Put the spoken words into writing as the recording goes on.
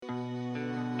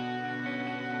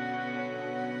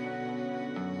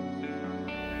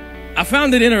I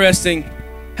found it interesting.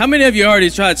 How many of you already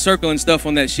tried circling stuff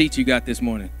on that sheet you got this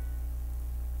morning?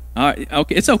 All right,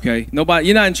 okay, it's okay. Nobody,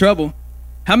 you're not in trouble.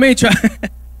 How many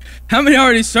How many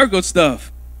already circled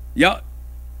stuff? Y'all,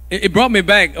 it brought me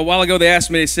back a while ago. They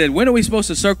asked me, they said, when are we supposed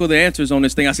to circle the answers on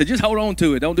this thing? I said, just hold on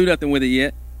to it. Don't do nothing with it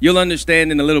yet. You'll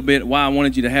understand in a little bit why I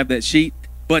wanted you to have that sheet.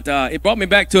 But it brought me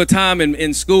back to a time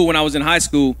in school when I was in high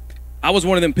school. I was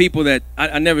one of them people that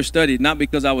I never studied, not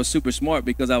because I was super smart,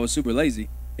 because I was super lazy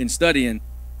in studying.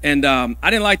 And I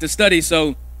didn't like to study,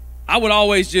 so I would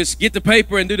always just get the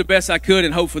paper and do the best I could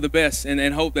and hope for the best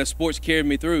and hope that sports carried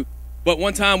me through. But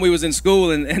one time we was in school,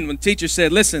 and when the teacher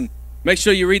said, listen, make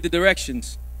sure you read the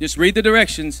directions. Just read the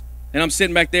directions. And I'm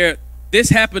sitting back there. This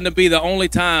happened to be the only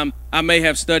time I may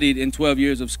have studied in 12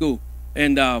 years of school.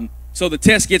 And so the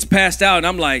test gets passed out, and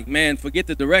I'm like, man, forget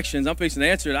the directions. I'm fixing to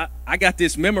answer it. I got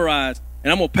this memorized,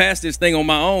 and I'm going to pass this thing on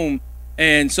my own.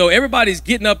 And so everybody's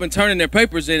getting up and turning their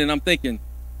papers in, and I'm thinking,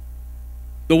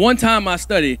 the one time I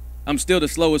study, I'm still the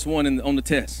slowest one on the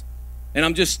test. And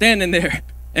I'm just standing there.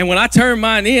 And when I turn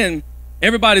mine in,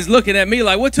 everybody's looking at me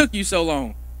like, what took you so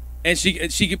long? And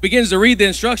she begins to read the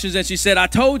instructions, and she said, I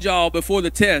told y'all before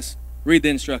the test, read the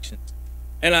instructions.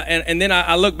 And then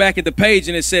I look back at the page,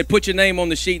 and it said, put your name on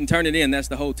the sheet and turn it in. That's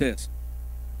the whole test.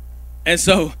 And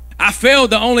so I failed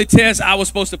the only test I was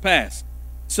supposed to pass.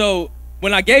 So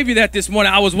when I gave you that this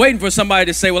morning, I was waiting for somebody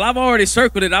to say, well, I've already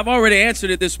circled it. I've already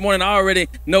answered it this morning. I already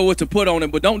know what to put on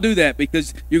it. But don't do that,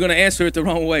 because you're going to answer it the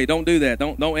wrong way. Don't do that.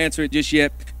 Don't answer it just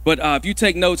yet. But if you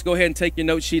take notes, go ahead and take your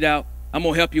note sheet out. I'm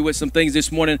going to help you with some things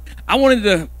this morning. I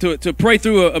wanted to pray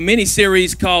through a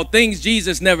mini-series called Things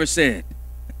Jesus Never Said.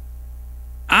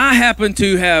 I happen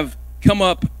to have come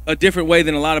up a different way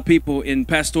than a lot of people in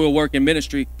pastoral work and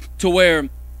ministry, to where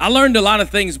I learned a lot of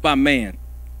things by man.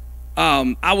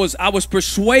 I was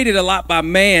persuaded a lot by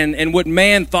man and what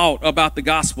man thought about the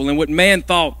gospel and what man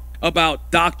thought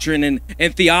about doctrine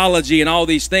and theology and all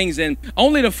these things, and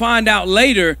only to find out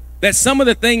later that some of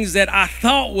the things that I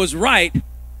thought was right,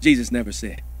 Jesus never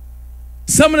said.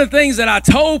 Some of the things that I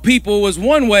told people was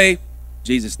one way,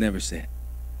 Jesus never said.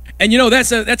 And you know,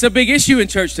 that's a big issue in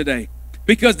church today,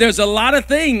 because there's a lot of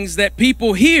things that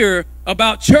people hear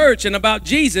about church and about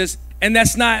Jesus, and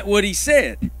that's not what he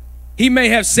said. He may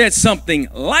have said something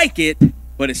like it,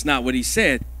 but it's not what he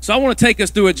said. So I want to take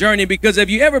us through a journey, because have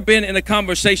you ever been in a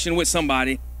conversation with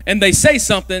somebody and they say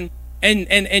something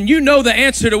and you know the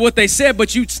answer to what they said,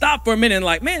 but you stop for a minute and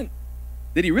like, man,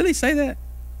 did he really say that?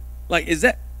 Like, is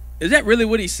that really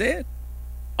what he said?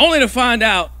 Only to find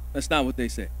out that's not what they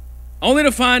said. Only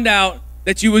to find out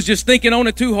that you was just thinking on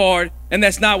it too hard, and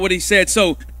that's not what he said.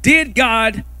 So did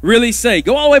God really say?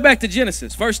 Go all the way back to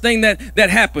Genesis. First thing that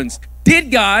happens.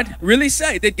 Did God really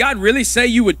say? Did God really say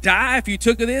you would die if you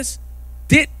took of this?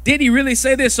 Did he really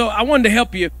say this? So I wanted to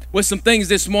help you with some things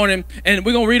this morning, and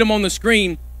we're going to read them on the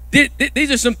screen.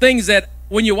 These are some things that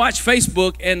when you watch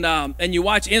Facebook and you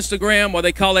watch Instagram, or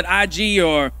they call it IG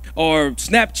or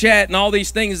Snapchat and all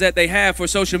these things that they have for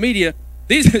social media,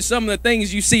 these are some of the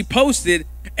things you see posted,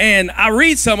 and I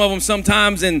read some of them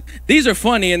sometimes, and these are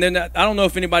funny, and then I don't know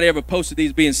if anybody ever posted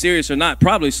these being serious or not,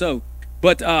 probably so.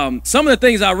 But some of the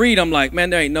things I read, I'm like, man,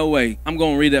 there ain't no way. I'm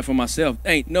going to read that for myself.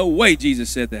 Ain't no way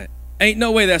Jesus said that. Ain't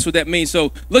no way that's what that means.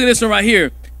 So look at this one right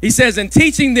here. He says, and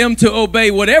teaching them to obey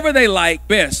whatever they like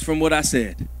best from what I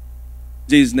said.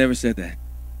 Jesus never said that.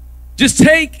 Just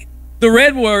take the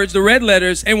red words, the red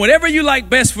letters, and whatever you like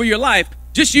best for your life,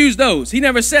 just use those. He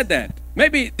never said that.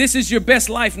 Maybe this is your best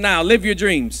life now. Live your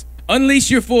dreams. Unleash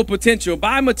your full potential.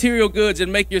 Buy material goods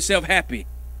and make yourself happy.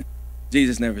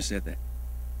 Jesus never said that.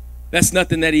 That's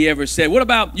nothing that he ever said. What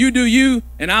about you do you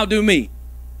and I'll do me?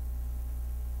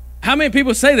 How many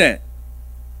people say that?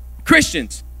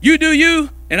 Christians, you do you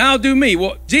and I'll do me.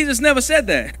 Well, Jesus never said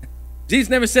that. Jesus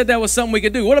never said that was something we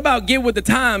could do. What about get with the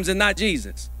times and not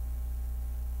Jesus?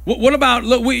 What about,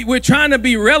 look, we're trying to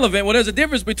be relevant. Well, there's a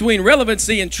difference between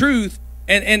relevancy and truth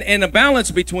and a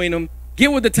balance between them.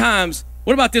 Get with the times.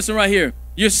 What about this one right here?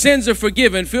 Your sins are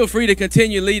forgiven. Feel free to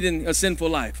continue leading a sinful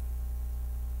life.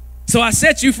 So I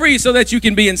set you free so that you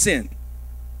can be in sin.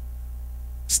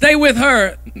 Stay with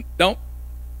her. Don't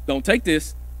take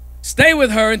this. Stay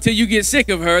with her until you get sick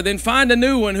of her. Then find a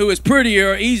new one who is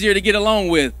prettier or easier to get along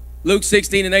with. Luke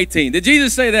 16 and 18. Did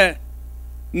Jesus say that?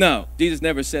 No, Jesus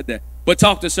never said that. But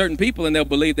talk to certain people and they'll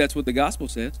believe that's what the gospel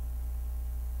says.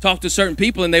 Talk to certain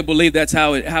people and they believe that's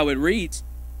how it reads.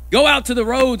 Go out to the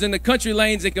roads and the country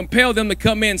lanes and compel them to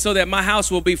come in so that my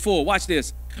house will be full. Watch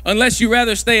this. Unless you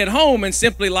rather stay at home and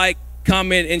simply like,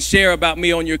 comment and share about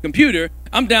me on your computer,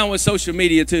 I'm down with social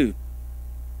media too.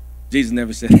 Jesus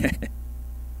never said that.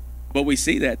 But we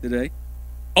see that today.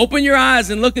 Open your eyes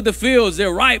and look at the fields.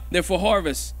 They're ripe. They're for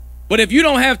harvest. But if you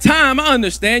don't have time, I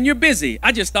understand. You're busy.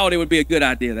 I just thought it would be a good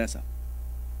idea. That's all.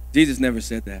 Jesus never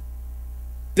said that.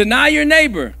 Deny your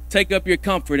neighbor. Take up your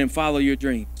comfort and follow your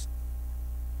dreams.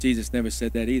 Jesus never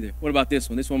said that either. What about this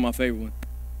one? This one my favorite one.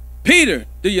 Peter,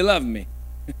 do you love me?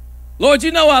 Lord,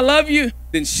 you know I love you.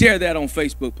 Then share that on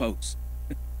Facebook posts.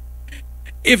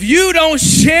 If you don't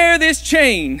share this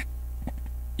chain,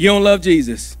 you don't love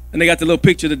Jesus. And they got the little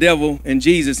picture of the devil and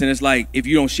Jesus, and it's like, if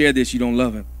you don't share this, you don't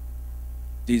love him.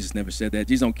 Jesus never said that.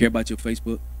 Jesus don't care about your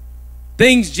Facebook.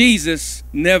 Things Jesus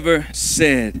never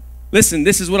said. Listen,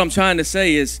 this is what I'm trying to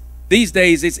say is, these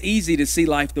days it's easy to see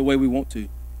life the way we want to.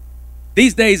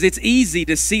 These days it's easy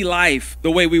to see life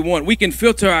the way we want. We can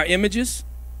filter our images.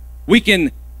 We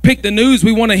can pick the news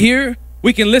we want to hear.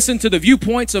 We can listen to the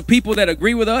viewpoints of people that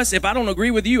agree with us. If I don't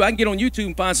agree with you, I can get on YouTube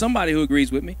and find somebody who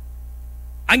agrees with me.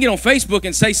 I can get on Facebook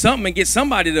and say something and get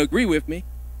somebody to agree with me.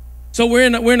 So we're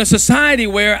in a society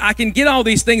where I can get all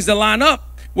these things to line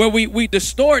up, where we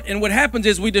distort, and what happens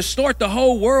is we distort the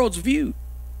whole world's view.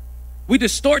 We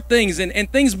distort things,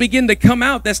 and things begin to come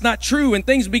out that's not true, and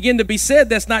things begin to be said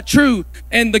that's not true.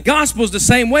 And the gospel's the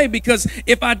same way, because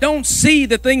if I don't see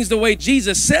the things the way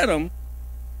Jesus said them,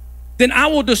 then I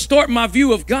will distort my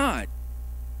view of God.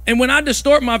 And when I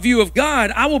distort my view of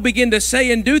God, I will begin to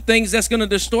say and do things that's going to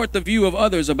distort the view of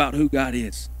others about who God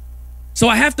is. So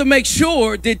I have to make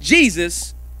sure, did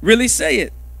Jesus really say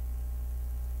it?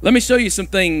 Let me show you some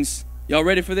things. Y'all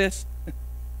ready for this?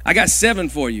 I got 7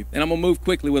 for you, and I'm going to move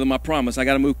quickly with them, I promise. I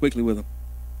got to move quickly with them.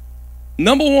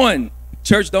 Number 1,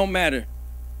 church don't matter.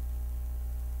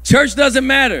 Church doesn't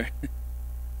matter.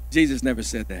 Jesus never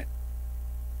said that.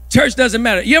 Church doesn't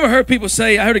matter. You ever heard people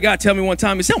say, I heard a guy tell me one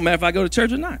time, he said, it don't matter if I go to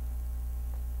church or not.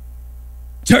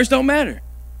 Church don't matter.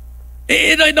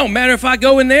 It don't matter if I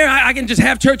go in there. I can just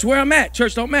have church where I'm at.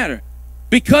 Church don't matter.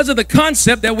 Because of the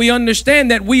concept that we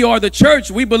understand that we are the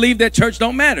church, we believe that church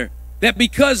don't matter. That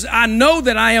because I know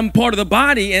that I am part of the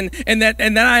body and that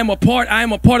I am a part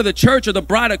of the church or the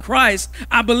bride of Christ,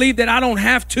 I believe that I don't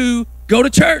have to go to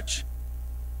church.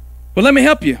 But let me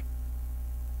help you.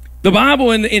 The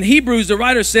Bible in Hebrews, the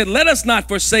writer said, let us not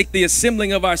forsake the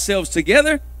assembling of ourselves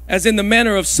together, as in the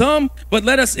manner of some, but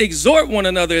let us exhort one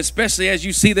another, especially as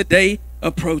you see the day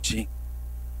approaching.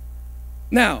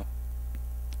 Now,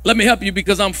 let me help you,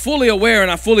 because I'm fully aware and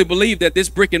I fully believe that this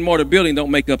brick and mortar building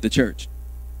don't make up the church.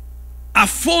 I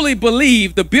fully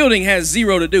believe the building has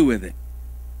zero to do with it.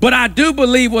 But I do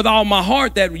believe with all my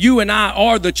heart that you and I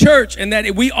are the church, and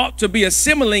that we ought to be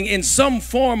assembling in some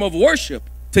form of worship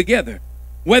together.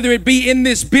 Whether it be in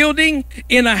this building,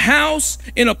 in a house,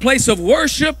 in a place of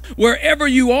worship, wherever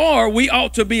you are, we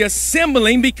ought to be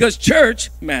assembling, because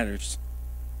church matters.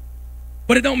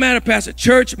 But it don't matter, Pastor.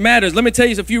 Church matters. Let me tell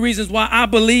you a few reasons why I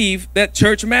believe that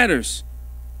church matters.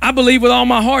 I believe with all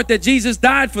my heart that Jesus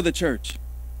died for the church.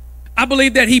 I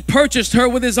believe that he purchased her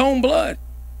with his own blood.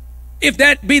 If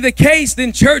that be the case,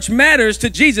 then church matters to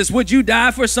Jesus. Would you die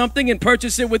for something and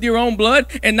purchase it with your own blood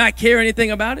and not care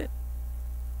anything about it?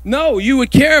 No, you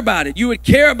would care about it. You would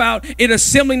care about it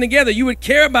assembling together. You would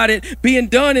care about it being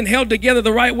done and held together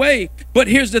the right way. But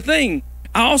here's the thing.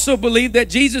 I also believe that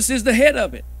Jesus is the head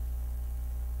of it.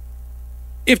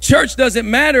 If church doesn't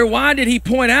matter, why did he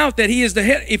point out that he is the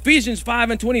head? Ephesians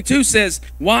 5:22 says,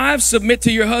 wives, submit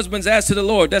to your husbands as to the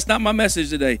Lord. That's not my message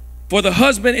today. For the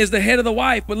husband is the head of the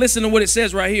wife. But listen to what it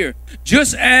says right here.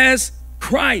 Just as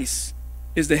Christ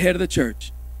is the head of the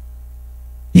church.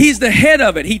 He's the head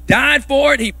of it. He died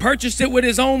for it. He purchased it with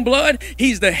his own blood.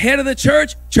 He's the head of the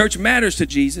church. Church matters to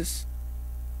Jesus.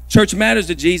 Church matters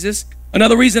to Jesus.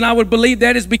 Another reason I would believe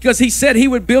that is because he said he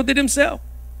would build it himself.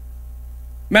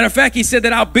 Matter of fact, he said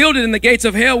that I'll build it and the gates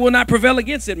of hell will not prevail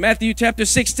against it. Matthew chapter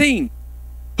 16.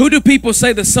 Who do people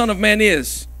say the Son of Man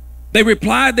is? They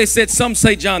replied, they said, some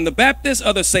say John the Baptist,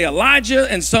 others say Elijah,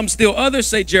 and some still others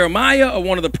say Jeremiah or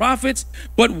one of the prophets.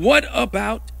 But what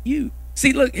about you?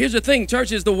 See, look, here's the thing,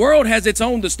 churches. The world has its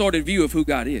own distorted view of who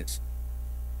God is,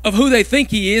 of who they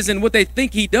think he is and what they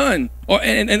think he done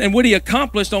and what he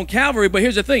accomplished on Calvary. But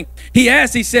here's the thing.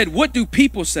 He said, what do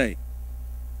people say?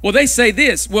 Well, they say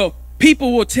this. Well,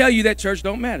 people will tell you that church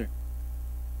don't matter.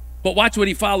 But watch what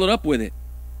he followed up with it.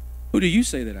 Who do you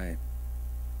say that I am?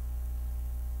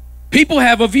 People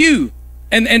have a view,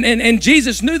 and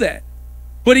Jesus knew that.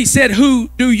 But he said, who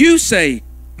do you say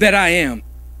that I am?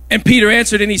 And Peter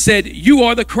answered and he said, you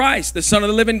are the Christ, the Son of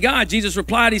the living God. Jesus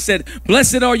replied, he said,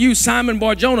 blessed are you, Simon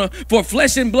Bar-Jonah, for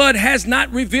flesh and blood has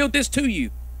not revealed this to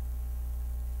you.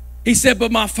 He said, but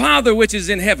my Father which is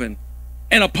in heaven,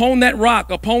 and upon that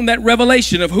rock, upon that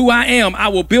revelation of who I am, I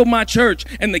will build my church,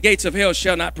 and the gates of hell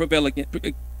shall not prevail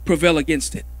prevail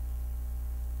against it.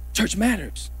 Church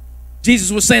matters.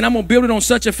 Jesus was saying, I'm going to build it on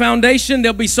such a foundation.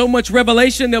 There'll be so much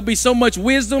revelation. There'll be so much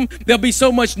wisdom. There'll be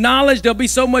so much knowledge. There'll be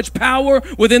so much power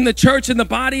within the church and the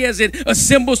body as it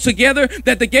assembles together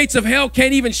that the gates of hell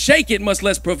can't even shake it, much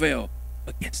less prevail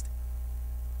against it.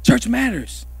 Church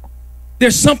matters.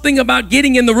 There's something about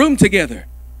getting in the room together.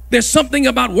 There's something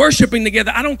about worshiping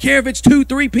together. I don't care if it's 2,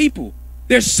 3 people.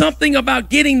 There's something about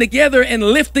getting together and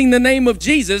lifting the name of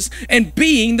Jesus and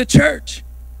being the church.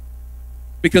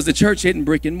 Because the church isn't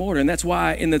brick and mortar. And that's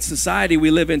why in the society we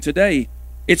live in today,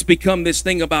 it's become this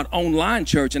thing about online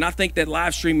church. And I think that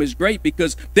live stream is great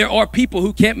because there are people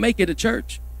who can't make it to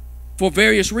church for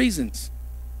various reasons.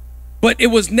 But it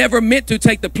was never meant to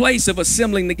take the place of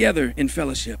assembling together in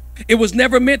fellowship. It was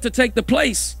never meant to take the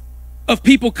place of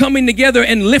people coming together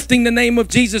and lifting the name of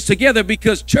Jesus together,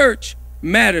 because church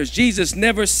matters. Jesus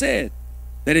never said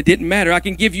that it didn't matter. I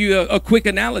can give you a quick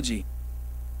analogy.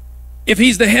 If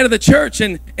he's the head of the church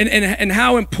and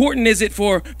how important is it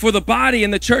for the body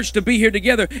and the church to be here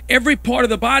together? Every part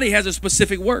of the body has a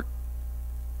specific work.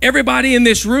 Everybody in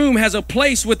this room has a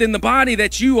place within the body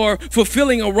that you are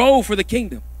fulfilling a role for the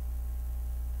kingdom.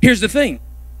 Here's the thing.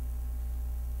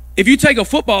 If you take a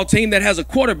football team that has a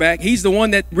quarterback, he's the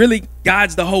one that really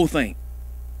guides the whole thing.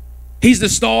 He's the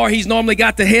star. He's normally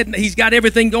got the head. He's got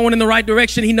everything going in the right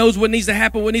direction. He knows what needs to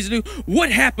happen, what needs to do.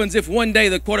 What happens if one day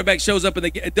the quarterback shows up and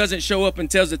it doesn't show up and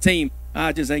tells the team,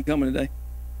 I just ain't coming today?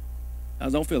 I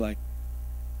don't feel like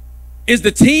it. Is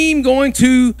the team going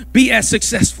to be as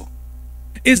successful?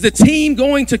 Is the team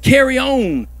going to carry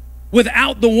on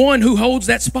without the one who holds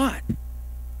that spot?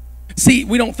 See,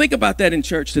 we don't think about that in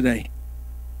church today.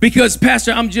 Because,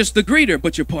 Pastor, I'm just the greeter,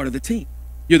 but you're part of the team.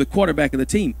 You're the quarterback of the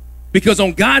team. Because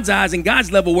on God's eyes and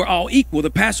God's level, we're all equal.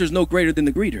 The pastor's no greater than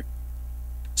the greeter.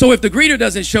 So if the greeter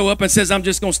doesn't show up and says, I'm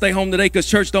just going to stay home today because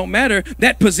church don't matter,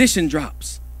 that position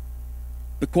drops.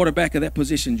 The quarterback of that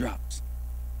position drops.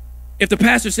 If the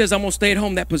pastor says, I'm going to stay at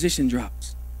home, that position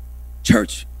drops.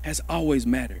 Church has always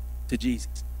mattered to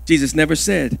Jesus. Jesus never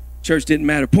said church didn't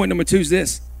matter. Point number 2 is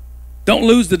this. Don't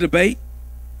lose the debate.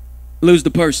 Lose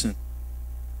the person.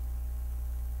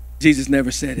 Jesus never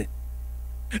said it.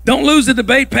 Don't lose the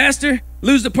debate, Pastor.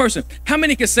 Lose the person. How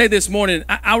many can say this morning,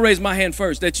 I'll raise my hand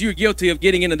first, that you're guilty of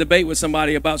getting in a debate with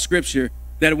somebody about Scripture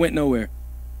that went nowhere?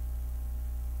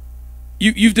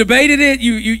 You've debated it.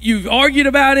 You've argued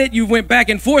about it. You went back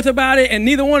and forth about it, and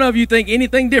neither one of you think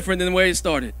anything different than the way it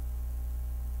started.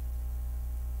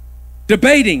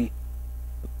 Debating.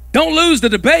 Don't lose the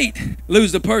debate.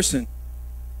 Lose the person.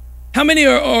 How many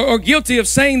are guilty of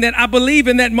saying that I believe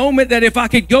in that moment that if I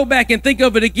could go back and think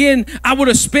of it again, I would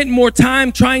have spent more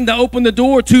time trying to open the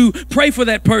door to pray for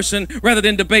that person rather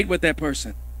than debate with that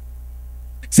person?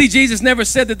 See, Jesus never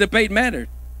said the debate mattered.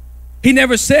 He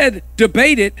never said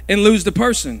debate it and lose the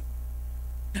person.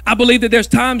 I believe that there's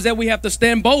times that we have to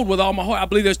stand bold with all my heart. I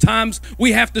believe there's times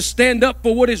we have to stand up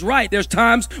for what is right. There's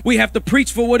times we have to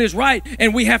preach for what is right,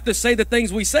 and we have to say the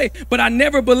things we say. But I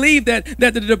never believe that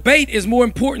the debate is more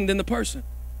important than the person.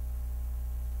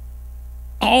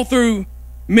 All through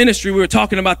ministry, we were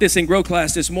talking about this in Grow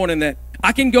Class this morning, that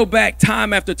I can go back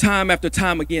time after time after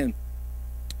time again.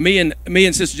 Me and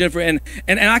Sister Jennifer, and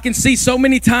I can see so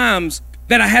many times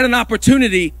that I had an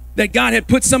opportunity that God had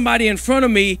put somebody in front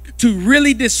of me to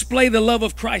really display the love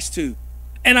of Christ to.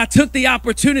 And I took the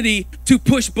opportunity to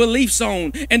push beliefs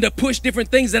on and to push different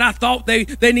things that I thought they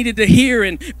needed to hear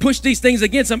and push these things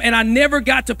against them. And I never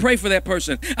got to pray for that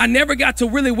person. I never got to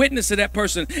really witness to that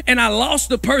person. And I lost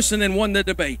the person and won the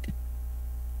debate.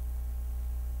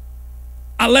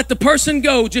 I let the person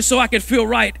go just so I could feel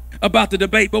right about the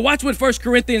debate. But watch what 1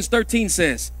 Corinthians 13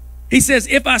 says. He says,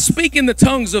 if I speak in the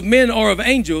tongues of men or of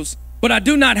angels, but I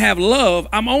do not have love,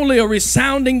 I'm only a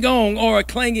resounding gong or a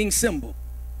clanging cymbal.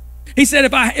 He said,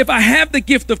 if I have the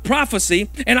gift of prophecy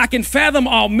and I can fathom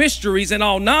all mysteries and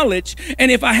all knowledge,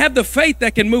 and if I have the faith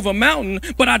that can move a mountain,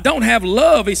 but I don't have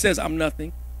love, he says, I'm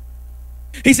nothing.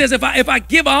 He says, if I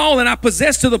give all and I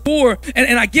possess to the poor,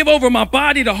 and I give over my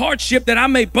body to hardship that I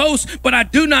may boast, but I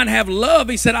do not have love,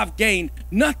 he said, I've gained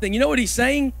nothing. You know what he's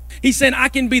saying? He's saying, I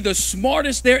can be the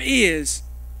smartest there is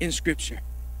in Scripture.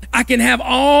 I can have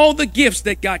all the gifts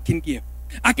that God can give.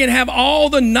 I can have all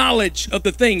the knowledge of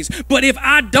the things. But if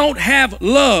I don't have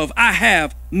love, I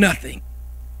have nothing.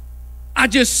 I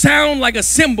just sound like a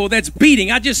cymbal that's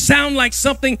beating. I just sound like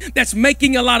something that's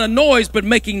making a lot of noise but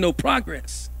making no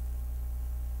progress.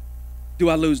 Do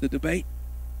I lose the debate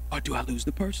or do I lose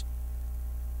the person?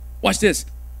 Watch this.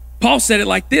 Paul said it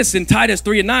like this in Titus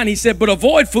 3:9. He said, but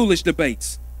avoid foolish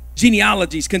debates,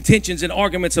 genealogies, contentions, and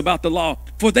arguments about the law,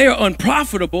 for they are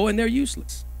unprofitable and they're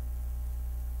useless.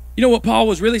 You know what Paul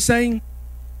was really saying?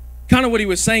 Kind of what he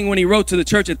was saying when he wrote to the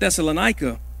church at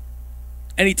Thessalonica.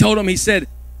 And he told them, he said,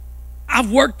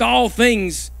 I've worked all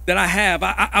things that I have.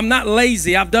 I'm not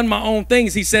lazy. I've done my own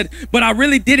things. He said, but I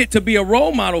really did it to be a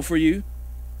role model for you.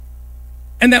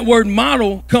 And that word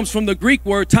model comes from the Greek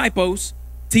word typos,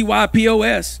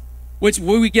 T-Y-P-O-S, which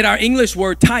where we get our English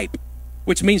word type,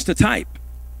 which means to type.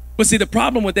 But see, the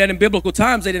problem with that, in biblical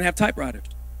times, they didn't have typewriters.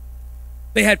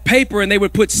 They had paper, and they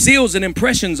would put seals and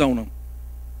impressions on them.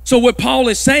 So what Paul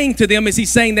is saying to them is he's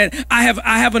saying that I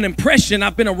have an impression.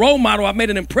 I've been a role model. I've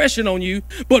made an impression on you.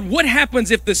 But what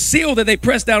happens if the seal that they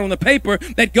pressed down on the paper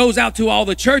that goes out to all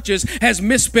the churches has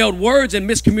misspelled words and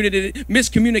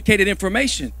miscommunicated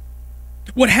information?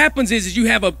 What happens is you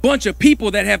have a bunch of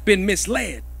people that have been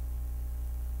misled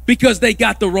because they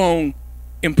got the wrong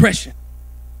impression.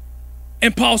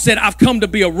 And Paul said, I've come to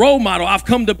be a role model. I've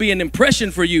come to be an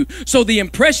impression for you. So the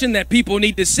impression that people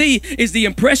need to see is the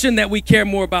impression that we care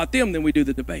more about them than we do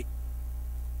the debate.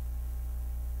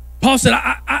 Paul said,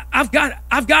 I've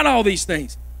got all these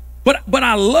things, but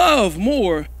I love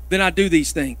more than I do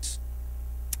these things.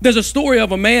 There's a story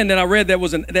of a man that I read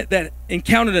that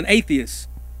encountered an atheist.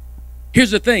 Here's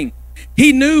the thing.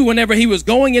 He knew whenever he was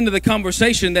going into the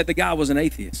conversation that the guy was an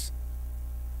atheist.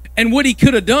 And what he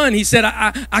could have done, he said,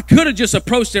 I could have just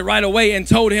approached it right away and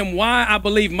told him why I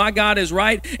believe my God is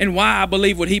right and why I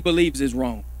believe what he believes is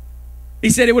wrong. He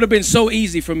said it would have been so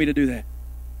easy for me to do that.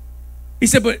 He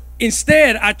said, but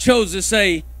instead I chose to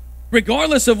say,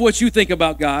 regardless of what you think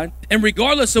about God and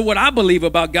regardless of what I believe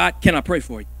about God, can I pray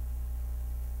for you?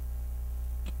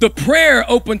 The prayer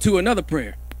opened to another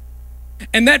prayer.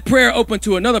 And that prayer opened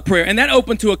to another prayer, and that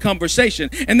opened to a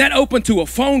conversation, and that opened to a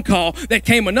phone call that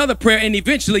came another prayer, and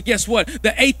eventually, guess what?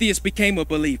 The atheist became a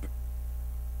believer.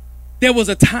 There was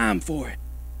a time for it.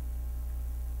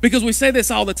 Because we say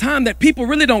this all the time, that people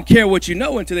really don't care what you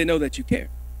know until they know that you care.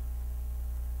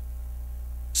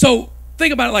 So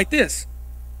think about it like this.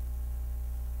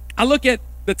 I look at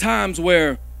the times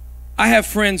where I have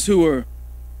friends who are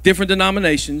different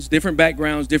denominations, different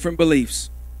backgrounds, different beliefs.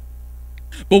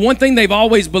 But one thing they've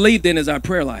always believed in is our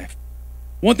prayer life.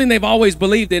 One thing they've always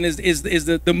believed in is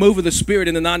the move of the Spirit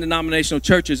in the non-denominational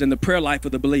churches and the prayer life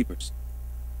of the believers.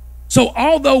 So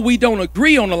although we don't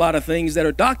agree on a lot of things that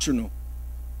are doctrinal,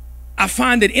 I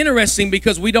find it interesting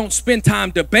because we don't spend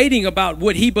time debating about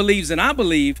what he believes and I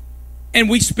believe, and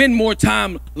we spend more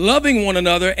time loving one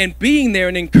another and being there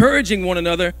and encouraging one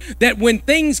another, that when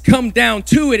things come down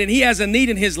to it and he has a need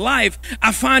in his life,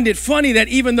 I find it funny that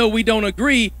even though we don't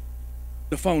agree,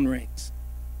 the phone rings.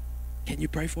 Can you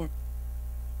pray for me?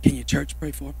 Can your church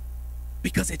pray for me?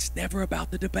 Because it's never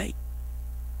about the debate.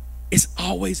 It's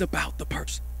always about the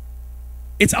person.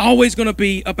 It's always going to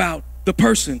be about the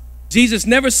person. Jesus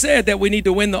never said that we need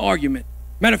to win the argument.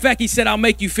 Matter of fact, he said, I'll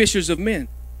make you fishers of men.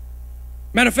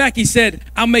 Matter of fact, he said,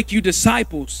 I'll make you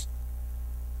disciples.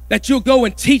 That you'll go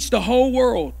and teach the whole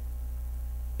world.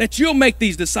 That you'll make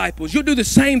these disciples. You'll do the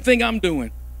same thing I'm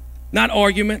doing. Not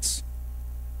arguments.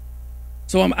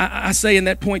 So I say in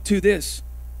that point to this,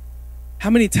 how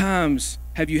many times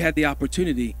have you had the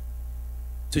opportunity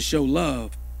to show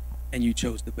love and you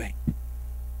chose debate?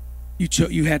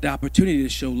 You had the opportunity to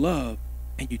show love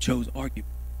and you chose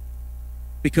argument.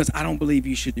 Because I don't believe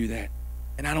you should do that.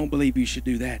 And I don't believe you should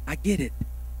do that. I get it.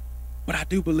 But I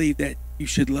do believe that you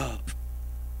should love.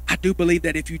 I do believe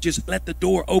that if you just let the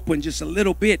door open just a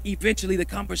little bit, eventually the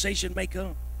conversation may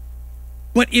come.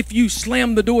 But if you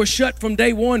slam the door shut from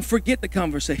day one, forget the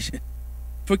conversation.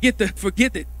 Forget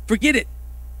it.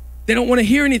 They don't want to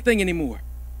hear anything anymore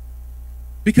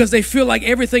because they feel like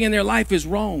everything in their life is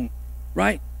wrong,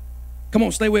 right? Come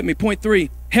on, stay with me. Point 3,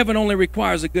 heaven only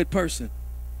requires a good person.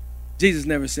 Jesus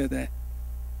never said that.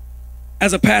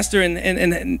 As a pastor,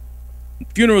 and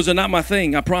funerals are not my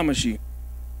thing, I promise you.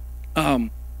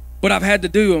 But I've had to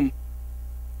do them.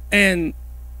 And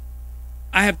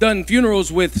I have done funerals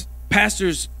with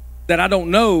pastors that I don't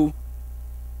know,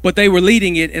 but they were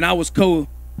leading it and I was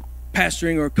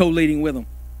co-pastoring or co-leading with them,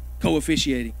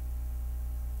 co-officiating.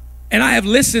 And I have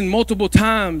listened multiple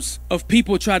times of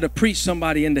people try to preach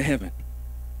somebody into heaven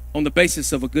on the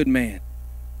basis of a good man,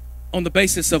 on the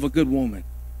basis of a good woman.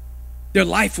 Their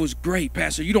life was great,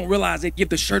 Pastor. You don't realize they'd give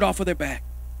the shirt off of their back.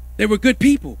 They were good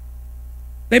people.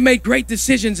 They made great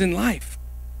decisions in life.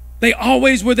 They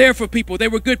always were there for people. They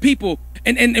were good people.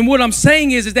 And what I'm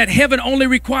saying is that heaven only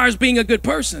requires being a good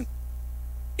person.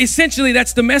 Essentially,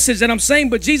 that's the message that I'm saying,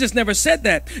 but Jesus never said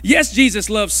that. Yes, Jesus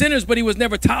loved sinners, but he was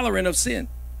never tolerant of sin.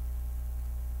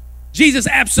 Jesus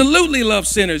absolutely loved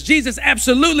sinners. Jesus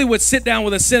absolutely would sit down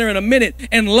with a sinner in a minute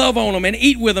and love on them and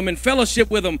eat with them and fellowship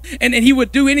with them. And he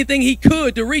would do anything he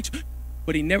could to reach.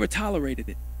 but he never tolerated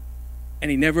it, and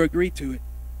he never agreed to it,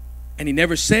 and he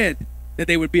never said that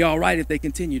they would be all right if they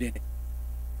continued in it.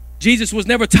 Jesus was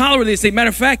never tolerated. As a matter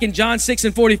of fact, in John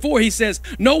 6:44, he says,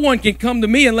 no one can come to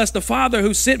me unless the Father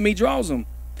who sent me draws them,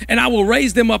 and I will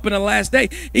raise them up in the last day.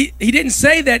 He didn't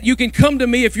say that you can come to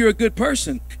me if you're a good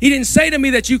person. He didn't say to me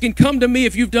that you can come to me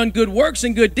if you've done good works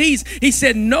and good deeds. He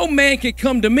said no man can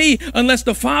come to me unless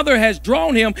the Father has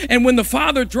drawn him, and when the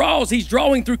Father draws, he's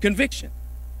drawing through conviction.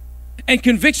 And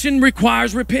conviction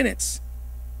requires repentance.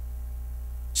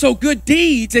 So good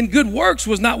deeds and good works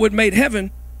was not what made heaven.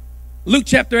 Luke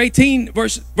chapter 18,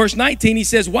 verse 19, he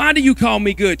says, why do you call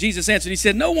me good? Jesus answered, he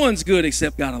said, no one's good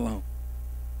except God alone.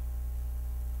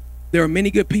 There are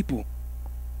many good people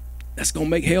that's going to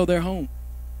make hell their home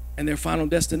and their final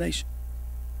destination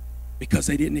because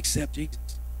they didn't accept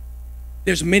Jesus.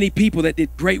 There's many people that did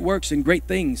great works and great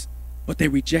things, but they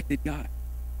rejected God.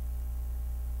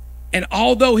 And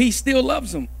although he still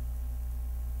loves them,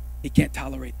 he can't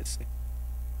tolerate this thing.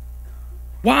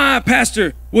 Why,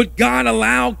 Pastor, would God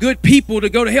allow good people to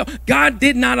go to hell? God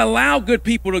did not allow good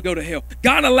people to go to hell.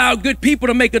 God allowed good people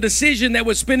to make a decision that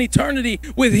would spend eternity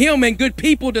with him, and good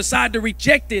people decide to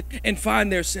reject it and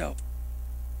find themselves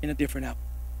in a different outcome.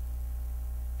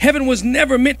 Heaven was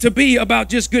never meant to be about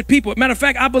just good people. Matter of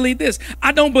fact, I believe this.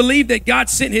 I don't believe that God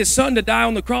sent his son to die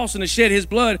on the cross and to shed his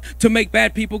blood to make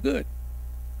bad people good.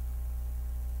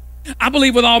 I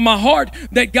believe with all my heart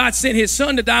that God sent his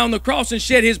son to die on the cross and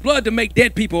shed his blood to make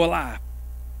dead people alive.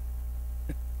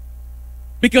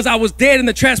 Because I was dead in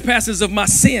the trespasses of my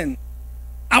sin.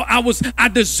 I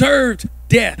deserved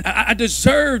death. I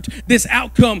deserved this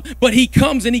outcome, but he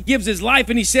comes and he gives his life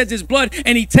and he sheds his blood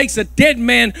and he takes a dead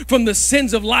man from the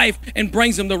sins of life and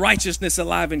brings him to righteousness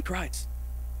alive in Christ.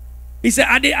 He said,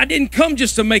 I didn't come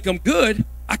just to make them good.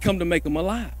 I come to make them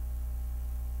alive.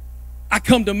 I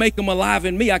come to make them alive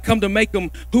in me. I come to make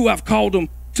them who I've called them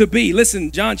to be. Listen,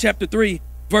 John chapter 3,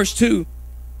 verse 2.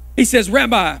 He says,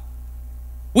 Rabbi,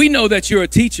 we know that you're a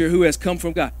teacher who has come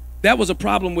from God. That was a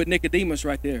problem with Nicodemus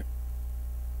right there.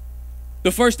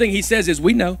 The first thing he says is,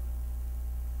 we know.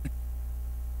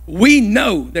 We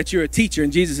know that you're a teacher.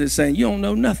 And Jesus is saying, you don't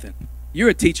know nothing. You're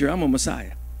a teacher. I'm a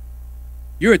Messiah.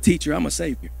 You're a teacher. I'm a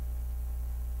Savior.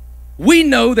 We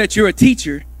know that you're a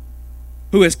teacher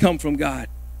who has come from God.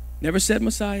 Never said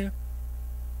Messiah.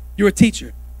 You're a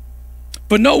teacher.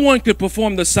 But no one could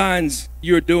perform the signs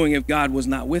you're doing if God was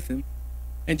not with him.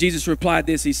 And Jesus replied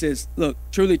this. He says, look,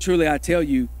 truly, truly, I tell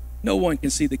you, no one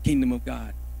can see the kingdom of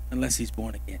God unless he's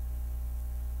born again.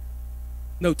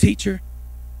 No teacher.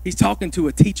 He's talking to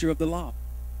a teacher of the law.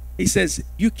 He says,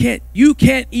 you can't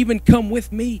even come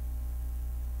with me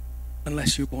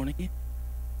unless you're born again.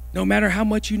 No matter how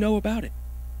much you know about it.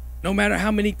 No matter how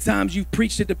many times you've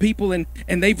preached it to people and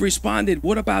they've responded,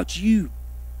 what about you?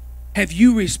 Have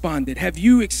you responded? Have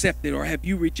you accepted or have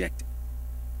you rejected?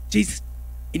 Jesus,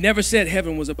 he never said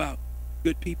heaven was about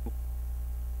good people.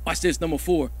 Watch this, number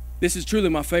 4. This is truly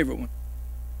my favorite one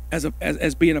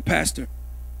as being a pastor.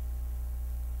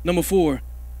 Number 4,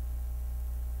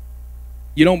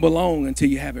 you don't belong until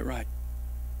you have it right.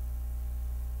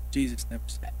 Jesus never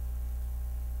said.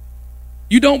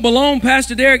 You don't belong,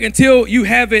 Pastor Derrick, until you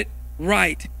have it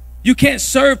right. You can't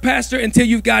serve, Pastor, until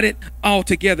you've got it all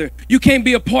together. You can't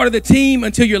be a part of the team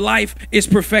until your life is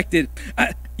perfected.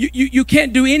 You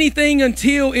can't do anything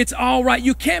until it's all right.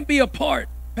 You can't be a part,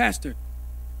 Pastor,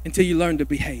 until you learn to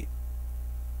behave.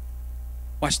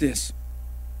 Watch this.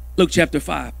 Luke chapter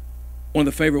 5, one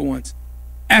of the favorite ones.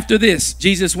 After this,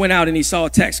 Jesus went out and he saw a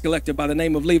tax collector by the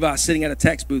name of Levi sitting at a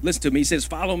tax booth. Listen to me. He says,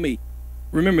 follow me.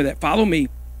 Remember that. Follow me.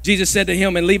 Jesus said to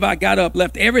him, and Levi got up,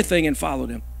 left everything, and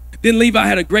followed him. Then Levi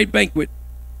had a great banquet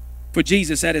for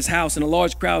Jesus at his house, and a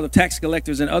large crowd of tax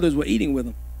collectors and others were eating with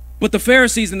him. But the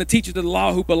Pharisees and the teachers of the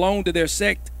law who belonged to their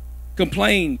sect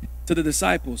complained to the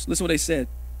disciples. Listen what they said.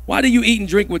 Why do you eat and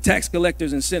drink with tax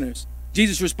collectors and sinners?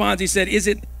 Jesus responds, he said,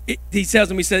 he tells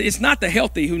them, he said, it's not the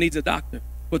healthy who needs a doctor,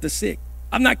 but the sick.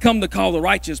 I've not come to call the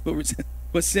righteous,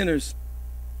 but sinners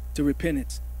to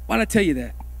repentance. Why did I tell you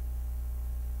that?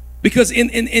 Because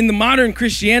in the modern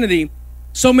Christianity,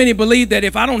 so many believe that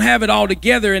if I don't have it all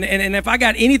together and if I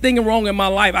got anything wrong in my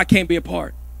life, I can't be a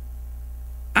part.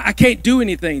 I can't do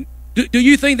anything. Do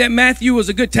you think that Matthew was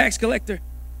a good tax collector?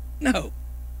 No,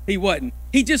 he wasn't.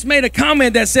 He just made a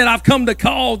comment that said, I've come to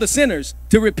call the sinners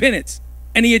to repentance.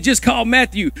 And he had just called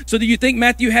Matthew. So do you think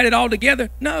Matthew had it all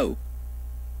together? No.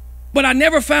 But I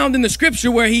never found in the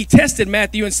scripture where he tested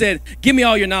Matthew and said, give me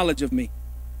all your knowledge of me.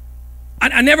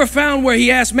 I never found where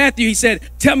he asked Matthew, he said,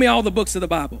 tell me all the books of the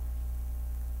Bible.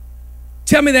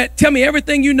 Tell me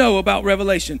everything you know about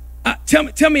Revelation.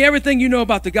 Tell me everything you know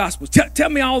about the gospel. Tell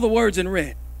me all the words in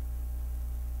red.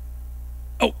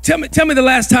 Oh, tell me the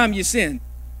last time you sinned.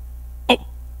 Oh,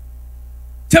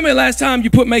 tell me the last time you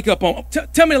put makeup on.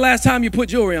 Tell me the last time you put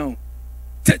jewelry on.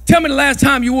 Tell me the last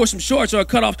time you wore some shorts or a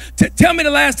cutoff. Tell me the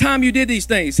last time you did these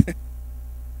things.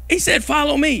 He said,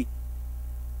 follow me.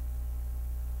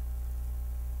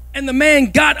 And the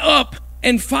man got up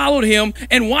and followed him,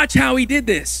 and watch how he did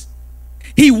this.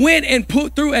 He went and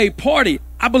put through a party.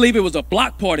 I believe it was a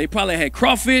block party. It probably had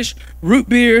crawfish, root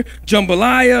beer,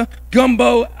 jambalaya,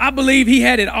 gumbo. I believe he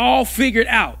had it all figured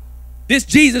out. This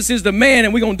Jesus is the man,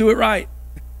 and we're going to do it right.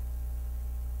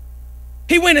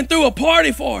 He went and threw a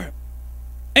party for him.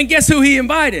 And guess who he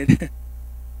invited?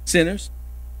 Sinners.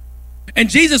 And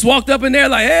Jesus walked up in there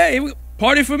like, hey,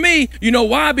 party for me. You know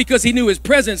why? Because he knew his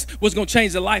presence was going to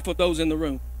change the life of those in the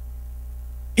room.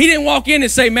 He didn't walk in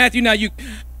and say, Matthew, now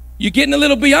you're getting a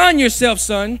little beyond yourself,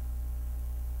 son.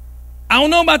 I don't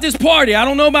know about this party. I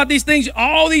don't know about these things.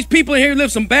 All these people in here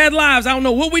live some bad lives. I don't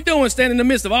know what we're doing standing in the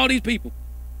midst of all these people.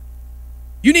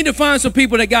 You need to find some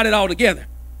people that got it all together.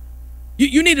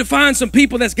 You need to find some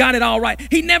people that's got it all right.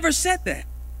 He never said that.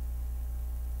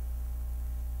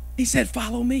 He said,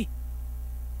 follow me.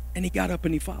 And he got up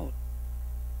and he followed.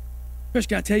 Church,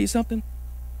 can I tell you something?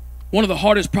 One of the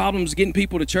hardest problems getting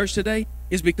people to church today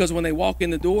is because when they walk in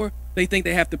the door, they think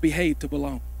they have to behave to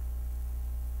belong.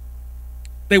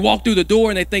 They walk through the door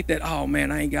and they think that, oh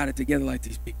man, I ain't got it together like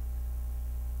these people.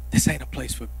 This ain't a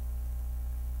place for me.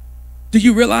 Do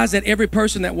you realize that every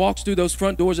person that walks through those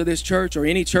front doors of this church, or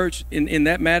any church in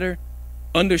that matter,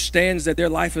 understands that their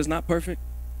life is not perfect?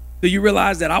 Do you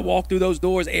realize that I walk through those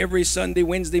doors every Sunday,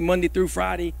 Wednesday, Monday through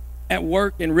Friday at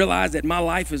work and realize that my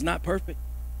life is not perfect?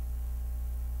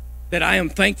 That I am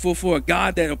thankful for a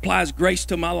God that applies grace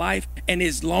to my life and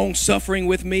is long-suffering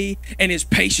with me and is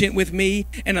patient with me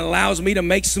and allows me to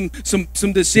make some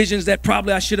decisions that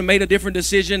probably I should have made a different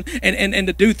decision, and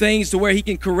to do things to where he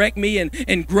can correct me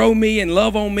and grow me and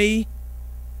love on me.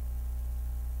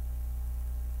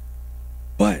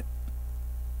 But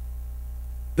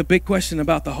the big question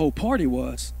about the whole party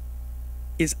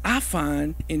is I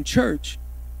find in church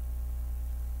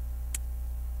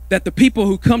that the people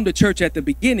who come to church at the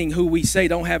beginning, who we say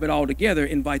don't have it all together,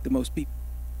 invite the most people.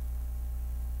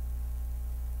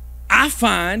 I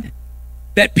find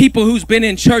that people who's been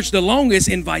in church the longest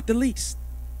invite the least.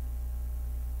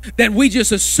 That we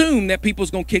just assume that people's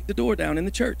going to kick the door down in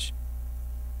the church.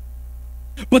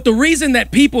 But the reason that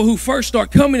people who first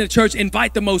start coming to church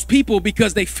invite the most people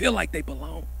because they feel like they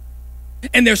belong.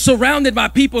 And they're surrounded by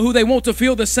people who they want to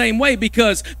feel the same way,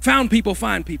 because found people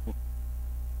find people.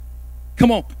 Come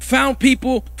on, found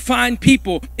people find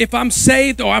people. If I'm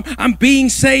saved, or I'm being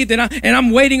saved, and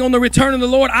I'm waiting on the return of the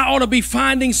Lord, I ought to be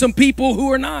finding some people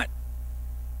who are not.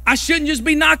 I shouldn't just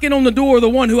be knocking on the door of the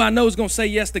one who I know is going to say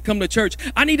yes to come to church.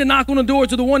 I need to knock on the door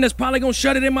to the one that's probably going to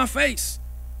shut it in my face.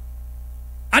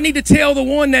 I need to tell the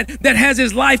one that has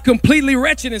his life completely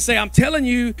wretched and say, I'm telling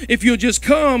you, if you'll just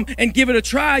come and give it a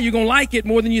try, you're going to like it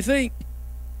more than you think.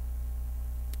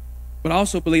 But I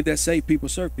also believe that saved people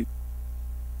serve people.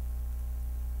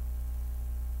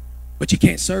 But you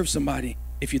can't serve somebody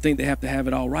if you think they have to have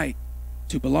it all right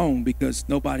to belong, because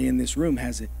nobody in this room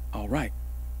has it all right.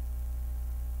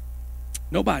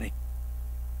 Nobody.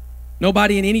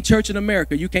 Nobody in any church in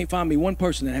America. You can't find me one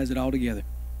person that has it all together.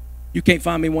 You can't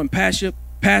find me one pastor,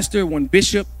 one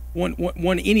bishop,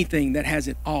 one anything that has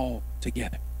it all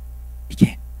together. You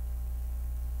can't.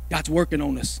 God's working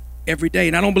on us every day.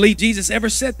 And I don't believe Jesus ever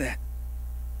said that,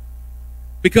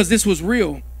 because this was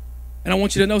real. And I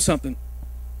want you to know something.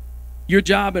 Your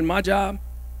job and my job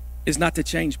is not to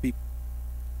change people.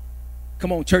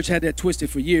 Come on, church had that twisted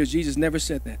for years. Jesus never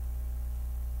said that.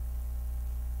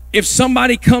 If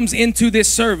somebody comes into this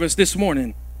service this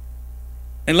morning,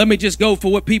 and let me just go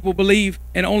for what people believe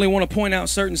and only want to point out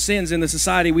certain sins in the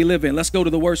society we live in. Let's go to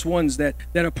the worst ones that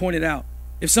are pointed out.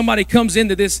 If somebody comes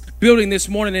into this building this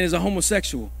morning and is a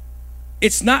homosexual,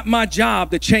 it's not my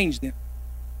job to change them.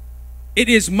 It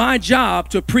is my job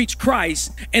to preach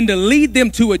Christ and to lead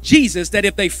them to a Jesus that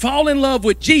if they fall in love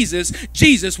with Jesus,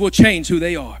 Jesus will change who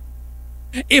they are.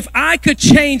 If I could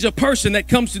change a person that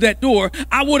comes through that door,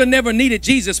 I would have never needed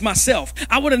Jesus myself.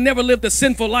 I would have never lived a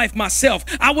sinful life myself.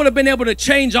 I would have been able to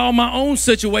change all my own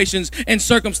situations and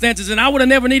circumstances, and I would have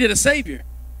never needed a Savior.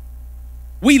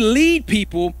 We lead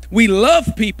people, we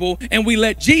love people, and we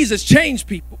let Jesus change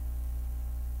people.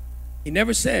 He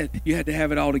never said you had to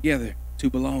have it all together to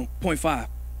belong. Point 5.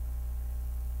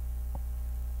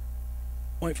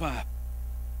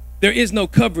 There is no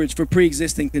coverage for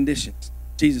pre-existing conditions.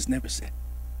 Jesus never said.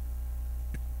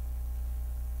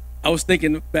 I was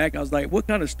thinking back, I was like, what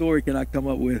kind of story can I come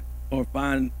up with or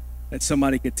find that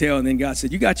somebody could tell? And then God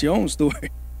said, you got your own story.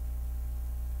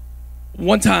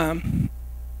 One time,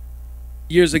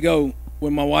 years ago,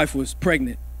 when my wife was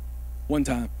pregnant, one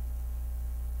time,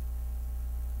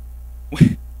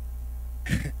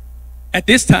 at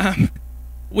this time,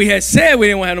 we had said we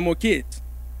didn't want to have no more kids.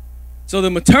 So the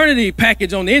maternity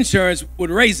package on the insurance would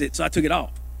raise it, so I took it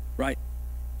off, right?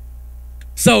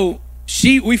 So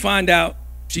we find out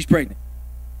she's pregnant.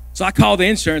 So I called the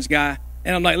insurance guy,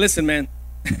 and I'm like, listen, man,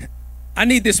 I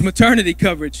need this maternity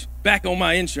coverage back on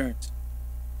my insurance.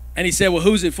 And he said, well,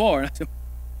 who's it for? And I said,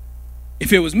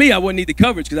 if it was me, I wouldn't need the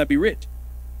coverage because I'd be rich.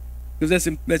 Because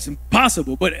that's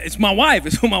impossible. But it's my wife.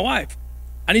 It's for my wife.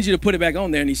 I need you to put it back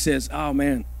on there. And he says, oh,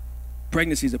 man,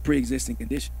 pregnancy is a pre-existing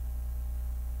condition.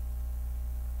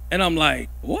 And I'm like,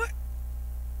 what?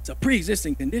 It's a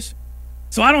pre-existing condition.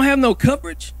 So I don't have no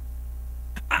coverage?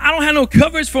 I don't have no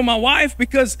coverage for my wife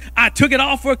because I took it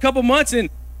off for a couple months and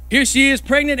here she is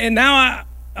pregnant and now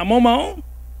I'm on my own?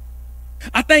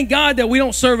 I thank God that we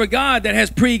don't serve a God that has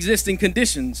pre-existing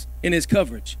conditions in his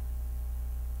coverage.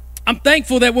 I'm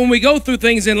thankful that when we go through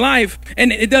things in life,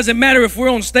 and it doesn't matter if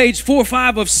we're on stage 4,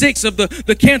 5, or 6 of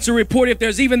the cancer report, if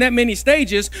there's even that many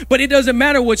stages, but it doesn't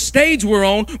matter which stage we're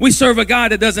on, we serve a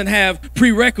God that doesn't have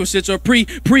prerequisites or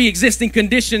pre-existing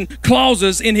condition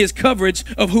clauses in his coverage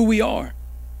of who we are.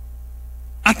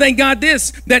 I thank God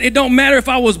that it don't matter if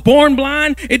I was born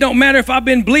blind. It don't matter if I've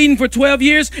been bleeding for 12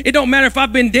 years. It don't matter if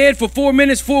I've been dead for 4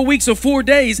 minutes, 4 weeks, or 4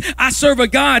 days. I serve a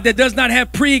God that does not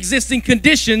have pre-existing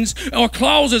conditions or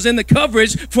clauses in the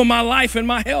coverage for my life and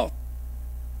my health.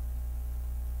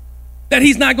 That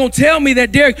he's not going to tell me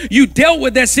that, Derrick, you dealt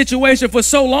with that situation for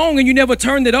so long and you never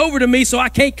turned it over to me, so I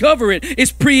can't cover it.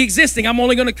 It's pre-existing. I'm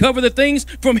only going to cover the things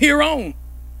from here on.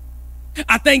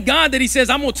 I thank God that he says,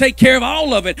 I'm going to take care of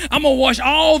all of it. I'm going to wash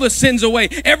all the sins away.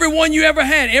 Every one you ever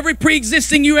had, every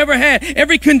pre-existing you ever had,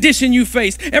 every condition you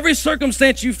faced, every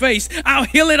circumstance you faced, I'll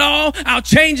heal it all. I'll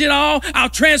change it all. I'll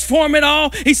transform it all.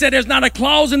 He said, there's not a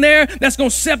clause in there that's going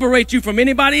to separate you from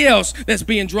anybody else that's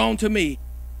being drawn to me.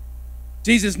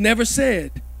 Jesus never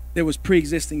said there was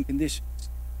pre-existing conditions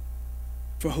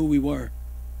for who we were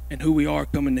and who we are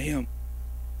coming to him.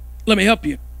 Let me help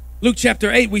you. Luke chapter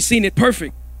 8, we've seen it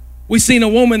perfect. We've seen a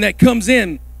woman that comes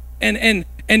in and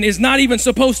is not even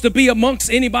supposed to be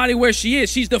amongst anybody where she is.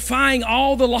 She's defying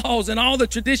all the laws and all the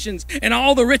traditions and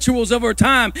all the rituals of her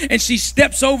time. And she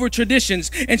steps over traditions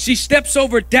and she steps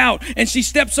over doubt and she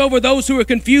steps over those who are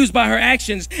confused by her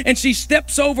actions. And she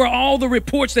steps over all the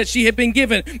reports that she had been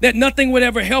given that nothing would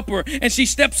ever help her. And she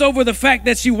steps over the fact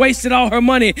that she wasted all her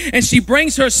money. And she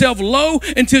brings herself low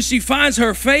until she finds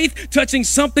her faith touching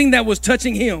something that was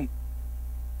touching him.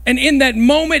 And in that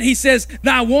moment, he says,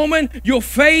 thy woman, your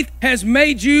faith has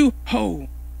made you whole.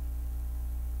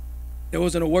 There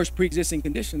wasn't a worse pre-existing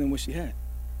condition than what she had.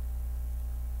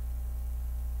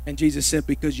 And Jesus said,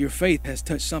 because your faith has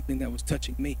touched something that was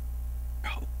touching me.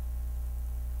 You're whole.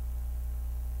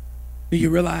 Do you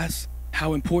realize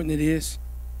how important it is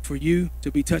for you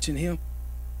to be touching him?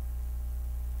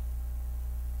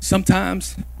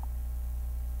 Sometimes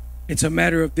it's a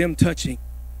matter of them touching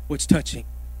what's touching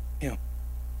him.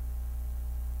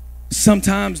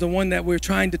 Sometimes the one that we're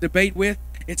trying to debate with,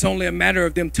 it's only a matter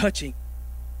of them touching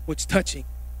what's touching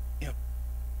him.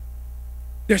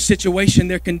 Their situation,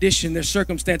 their condition, their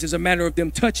circumstance is a matter of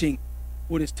them touching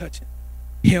what is touching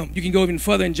him. You can go even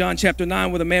further in John chapter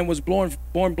 9 where the man was born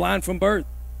blind from birth.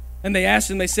 And they asked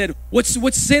him, they said, what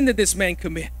sin did this man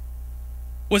commit?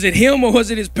 Was it him or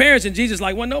was it his parents? And Jesus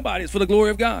like, well, nobody. It's for the glory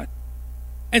of God.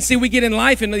 And see, we get in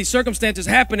life and these circumstances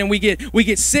happen and we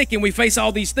get sick and we face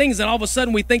all these things and all of a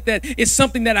sudden we think that it's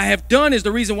something that I have done is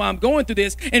the reason why I'm going through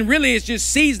this. And really it's just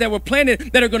seeds that were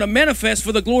planted that are going to manifest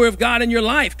for the glory of God in your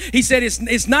life. He said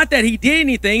it's not that he did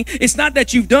anything. It's not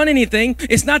that you've done anything.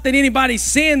 It's not that anybody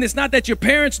sinned. It's not that your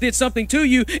parents did something to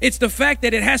you. It's the fact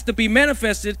that it has to be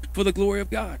manifested for the glory of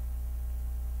God.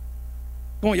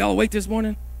 Come on, y'all awake this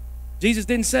morning? Jesus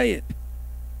didn't say it.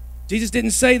 Jesus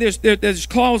didn't say there's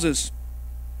clauses.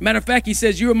 Matter of fact, he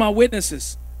says, you are my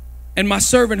witnesses and my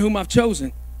servant whom I've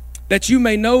chosen, that you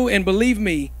may know and believe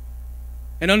me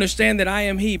and understand that I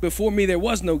am he. Before me there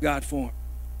was no God formed,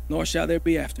 nor shall there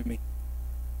be after me.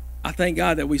 I thank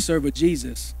God that we serve a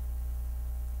Jesus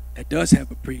that does have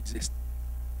a pre-existing.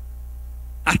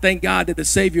 I thank God that the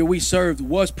Savior we served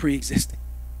was pre-existing,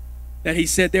 that he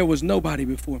said there was nobody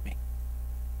before me.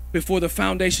 Before the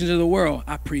foundations of the world,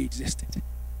 I pre-existed,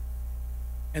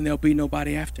 and there'll be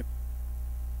nobody after me.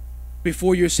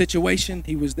 Before your situation,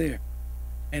 he was there.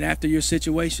 And after your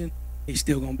situation, he's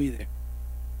still going to be there.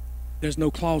 There's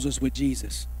no clauses with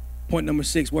Jesus. Point number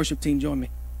 6, worship team, join me.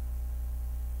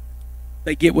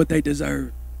 They get what they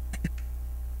deserve.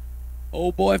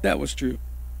 Oh boy, if that was true.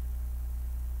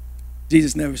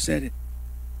 Jesus never said it.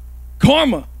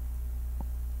 Karma.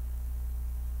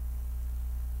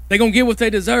 They're going to get what they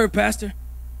deserve, Pastor.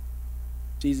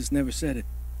 Jesus never said it.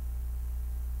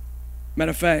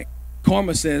 Matter of fact,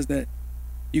 karma says that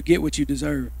you get what you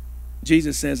deserve.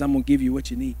 Jesus says, I'm going to give you what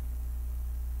you need.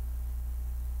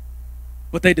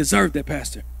 But they deserve that,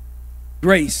 Pastor.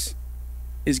 Grace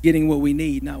is getting what we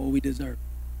need, not what we deserve.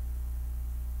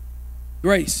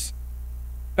 Grace.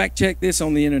 Fact check this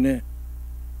on the internet.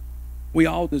 We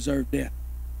all deserve death.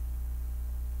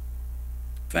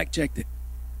 Fact checked it.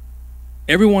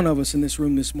 Every one of us in this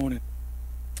room this morning,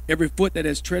 every foot that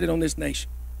has treaded on this nation,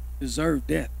 deserve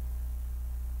death.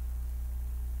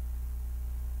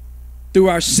 Through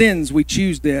our sins, we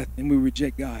choose death and we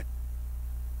reject God.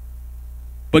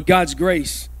 But God's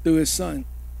grace, through his Son,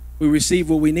 we receive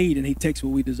what we need and he takes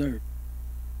what we deserve.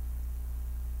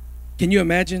 Can you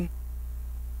imagine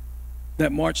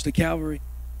that march to Calvary,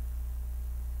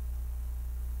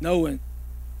 knowing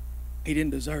he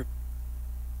didn't deserve it?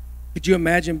 Could you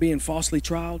imagine being falsely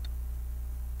trialed?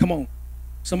 Come on.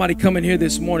 Somebody come in here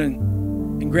this morning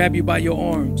and grab you by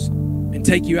your arms and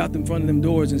take you out in front of them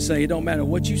doors and say, it don't matter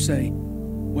what you say,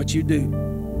 what you do,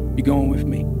 you're going with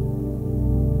me.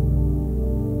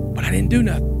 But I didn't do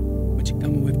nothing, but you're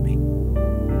coming with me.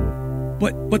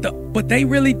 But they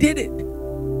really did it.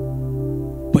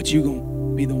 But you're going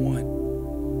to be the one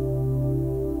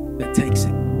that takes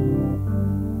it.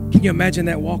 Can you imagine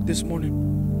that walk this morning?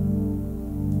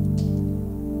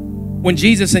 When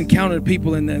Jesus encountered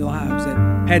people in their lives that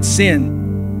had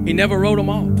sin, he never wrote them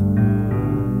off.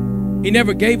 He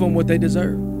never gave them what they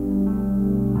deserved.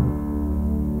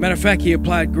 Matter of fact, he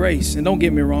applied grace. And don't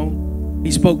get me wrong,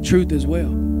 he spoke truth as well.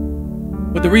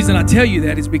 But the reason I tell you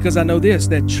that is because I know this,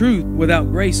 that truth without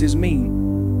grace is mean.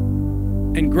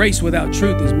 And grace without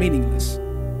truth is meaningless.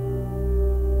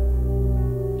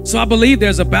 So I believe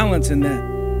there's a balance in that.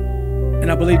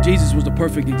 And I believe Jesus was the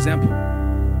perfect example.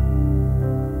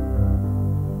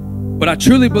 But I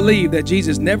truly believe that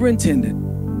Jesus never intended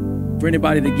for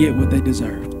anybody to get what they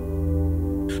deserved.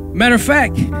 Matter of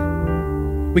fact,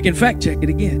 we can fact check it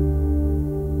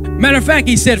again. Matter of fact,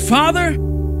 he said, Father,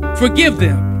 forgive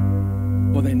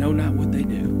them, for they know not what they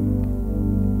do.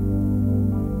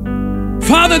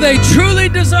 Father, they truly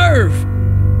deserve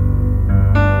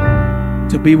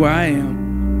to be where I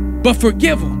am, but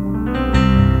forgive them,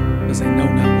 because they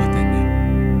know not what they do.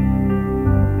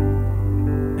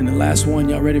 And the last one,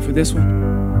 y'all ready for this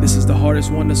one? This is the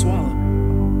hardest one to swallow.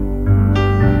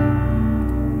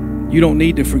 You don't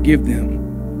need to forgive them.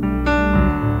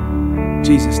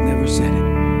 Jesus never said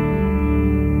it.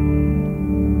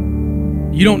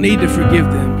 You don't need to forgive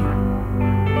them.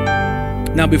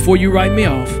 Now, before you write me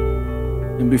off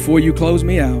and before you close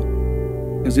me out,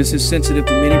 because this is sensitive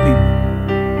to many people,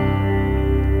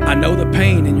 I know the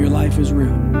pain in your life is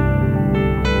real.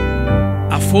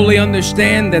 I fully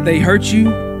understand that they hurt you,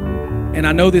 and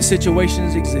I know the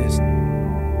situations exist.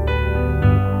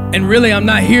 And really, I'm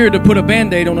not here to put a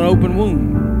Band-Aid on an open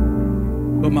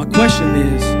wound. But my question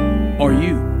is, are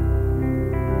you?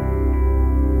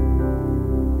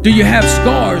 Do you have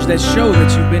scars that show that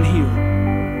you've been healed?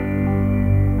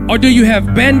 Or do you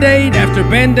have Band-Aid after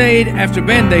Band-Aid after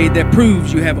Band-Aid that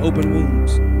proves you have open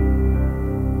wounds?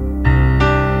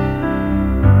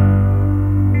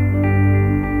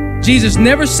 Jesus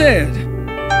never said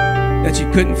that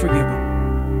you couldn't forgive him.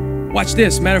 Watch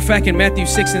this. Matter of fact, in Matthew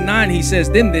 6 and 9, he says,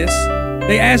 then this.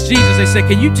 They asked Jesus, they said,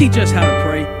 can you teach us how to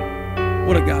pray?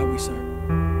 What a God we serve.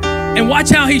 And watch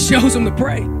how he shows them to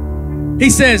pray. He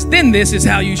says, then this is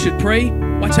how you should pray.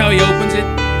 Watch how he opens it.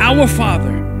 Our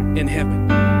Father in heaven,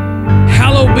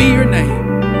 hallowed be your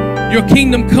name. Your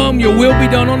kingdom come, your will be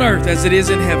done on earth as it is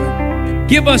in heaven.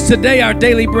 Give us today our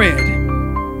daily bread.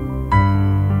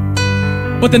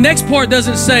 But the next part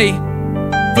doesn't say,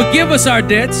 forgive us our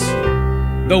debts,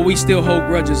 though we still hold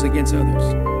grudges against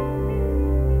others.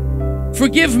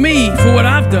 Forgive me for what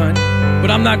I've done,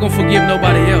 but I'm not going to forgive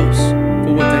nobody else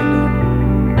for what they've done.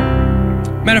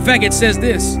 Matter of fact, it says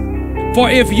this, for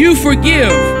if you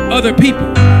forgive other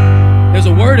people, there's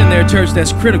a word in there, church,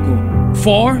 that's critical.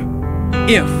 For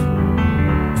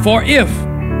if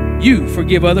you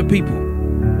forgive other people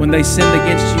when they sinned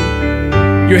against you,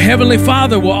 your heavenly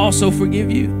Father will also forgive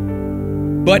you.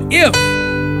 But if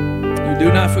you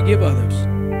do not forgive others,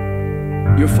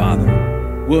 your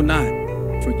Father will not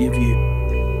forgive you.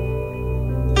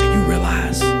 Do you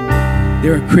realize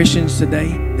there are Christians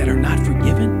today that are not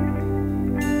forgiven?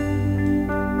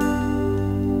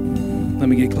 Let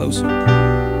me get closer.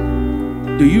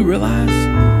 Do do you realize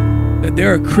that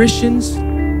there are Christians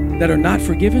that are not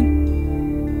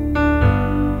forgiven?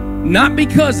 Not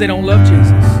because they don't love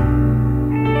Jesus.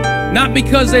 Not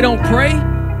because they don't pray.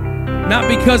 Not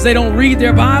because they don't read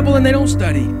their Bible and they don't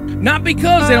study. Not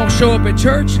because they don't show up at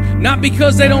church. Not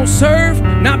because they don't serve.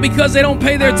 Not because they don't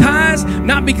pay their tithes.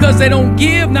 Not because they don't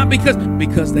give. Not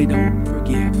because they don't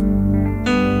forgive.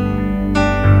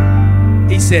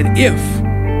 He said, if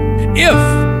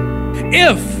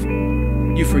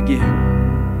you forgive,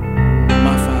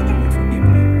 my Father will forgive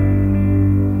you.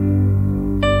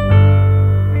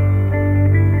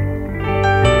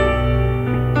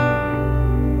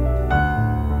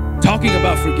 Talking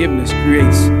about forgiveness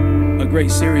creates a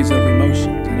great series of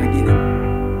emotions, and I get it.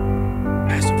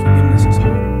 Pastor, forgiveness is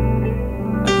hard.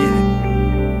 I get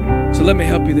it. So let me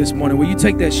help you this morning. Will you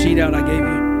take that sheet out I gave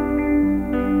you?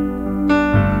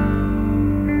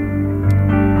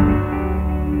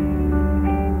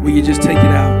 Will you just take it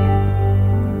out?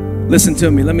 Listen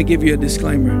to me. Let me give you a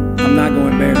disclaimer. I'm not going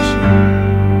to embarrass you.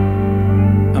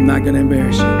 I'm not going to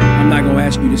embarrass you. I'm not going to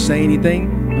ask you to say anything.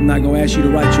 I'm not going to ask you to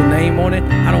write your name on it.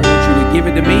 I don't want you to give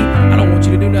it to me. I don't want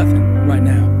you to do nothing right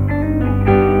now.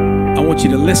 I want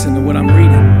you to listen to what I'm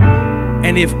reading.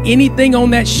 And if anything on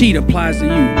that sheet applies to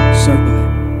you, circle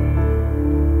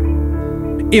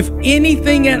it. If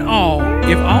anything at all,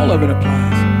 if all of it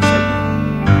applies,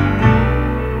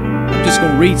 just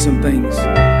gonna read some things.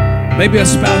 Maybe a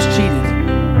spouse cheated.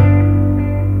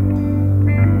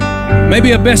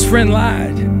 Maybe a best friend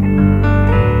lied.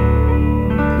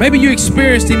 Maybe you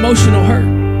experienced emotional hurt.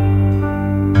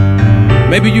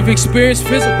 Maybe you've experienced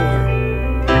physical hurt.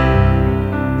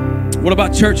 What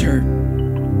about church hurt?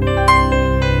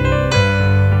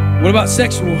 What about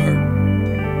sexual hurt?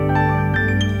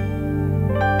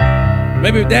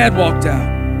 Maybe dad walked out.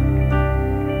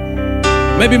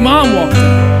 Maybe mom walked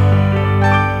out.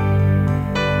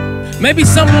 Maybe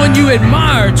someone you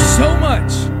admired so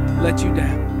much let you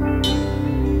down.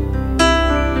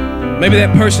 Maybe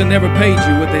that person never paid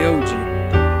you what they owed you.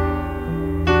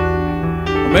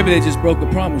 Or maybe they just broke a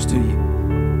promise to you.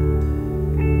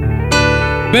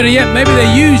 Better yet, maybe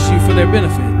they used you for their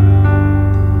benefit.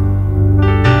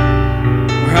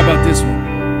 Or how about this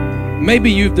one? Maybe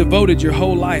you've devoted your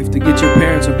whole life to get your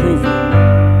parents' approval.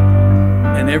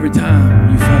 And every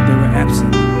time you felt they were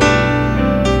absent.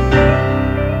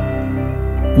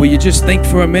 Will you just think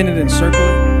for a minute and circle it?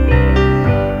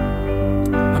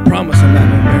 I promise I'm not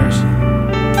going to embarrass you.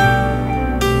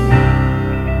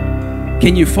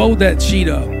 Can you fold that sheet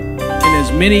up in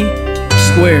as many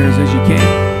squares as you can?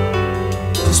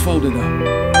 Just fold it up.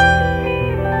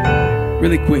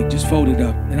 Really quick, just fold it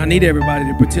up. And I need everybody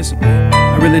to participate.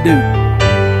 I really do.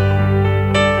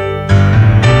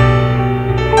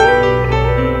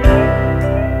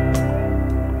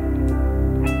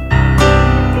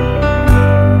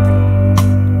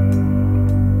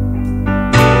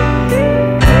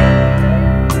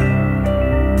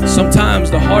 Sometimes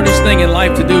the hardest thing in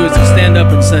life to do is to stand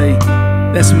up and say,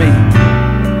 that's me.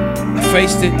 I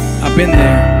faced it, I've been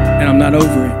there, and I'm not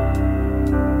over it.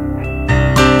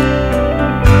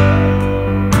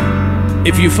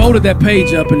 If you folded that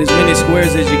page up in as many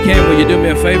squares as you can, will you do me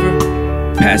a favor?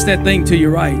 Pass that thing to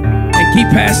your right and keep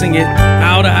passing it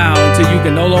aisle to aisle until you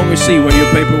can no longer see where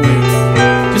your paper went.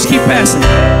 Just keep passing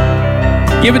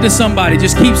it. Give it to somebody.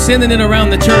 Just keep sending it around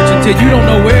the church until you don't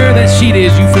know where that sheet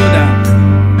is you filled out.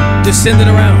 Just send it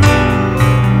around.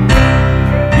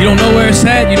 You don't know where it's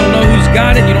at. You don't know who's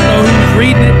got it. You don't know who's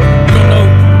reading it. You don't know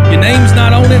your name's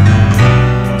not on it.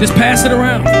 Just pass it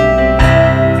around.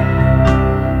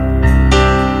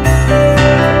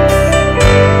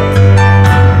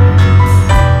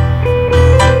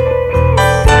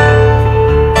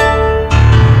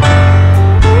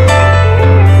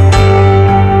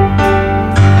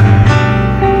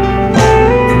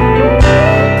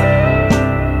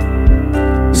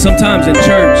 Sometimes in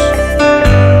church,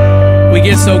 we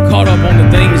get so caught up on the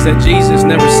things that Jesus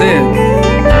never said.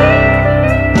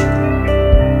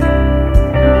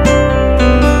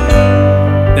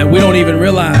 That we don't even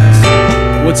realize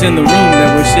what's in the room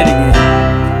that we're sitting in.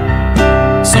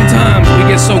 Sometimes we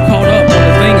get so caught up on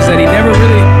the things that he never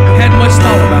really had much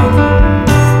thought about,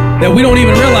 that we don't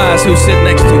even realize who's sitting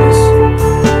next to us.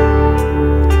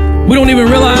 We don't even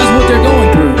realize what they're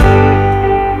going through.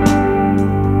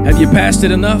 Have you passed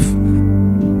it enough?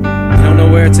 You don't know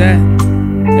where it's at?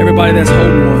 Everybody that's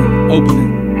holding one, open it.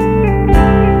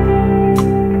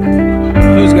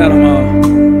 Who's got them all?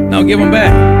 Now give them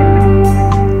back.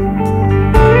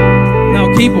 Now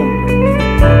keep them.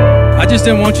 I just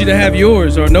didn't want you to have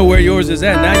yours or know where yours is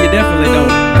at. Now you definitely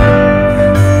don't.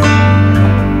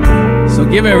 So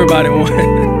give everybody one.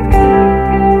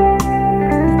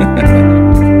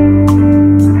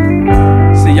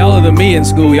 than me in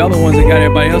school. Y'all the ones that got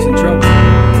everybody else in trouble.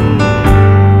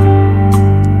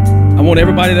 I want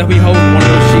everybody to be holding one of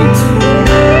those sheets.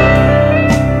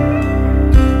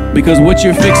 Because what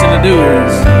you're fixing to do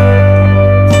is,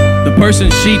 the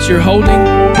person's sheets you're holding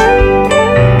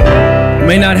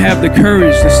may not have the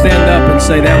courage to stand up and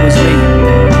say, that was me.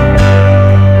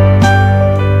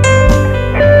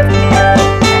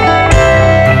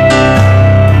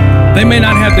 They may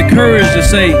not have the courage to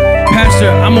say, Pastor,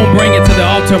 I'm going to bring it to the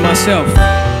altar myself.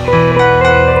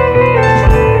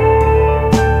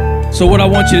 So what I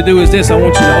want you to do is this. I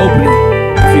want you to open it.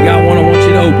 If you got one, I want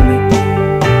you to open it.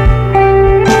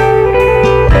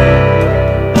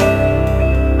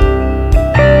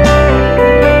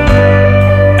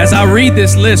 As I read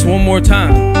this list one more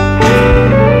time,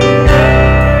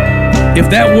 if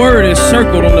that word is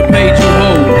circled on the page you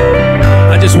hold,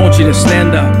 I just want you to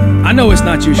stand up. I know it's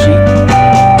not your sheet.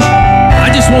 I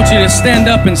just want you to stand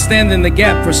up and stand in the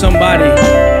gap for somebody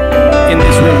in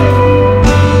this room.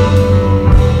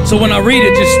 So when I read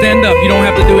it, just stand up. You don't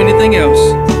have to do anything else.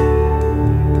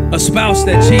 A spouse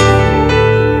that cheated.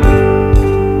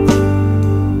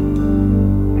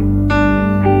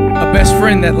 A best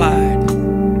friend that lied.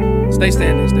 Stay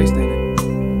standing, stay standing.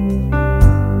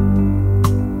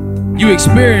 You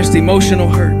experienced emotional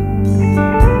hurt.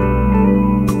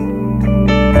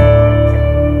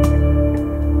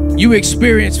 You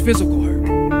experienced physical hurt.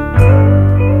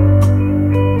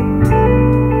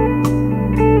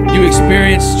 You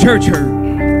experienced church hurt.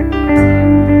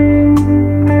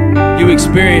 You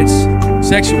experienced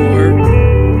sexual hurt.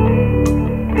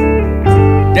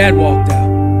 Dad walked out.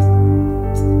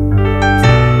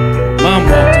 Mom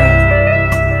walked out.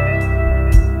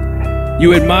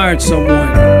 You admired someone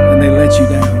and they let you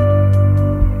down.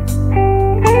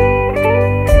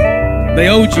 They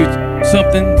owed you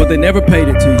something, but they never paid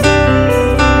it to you.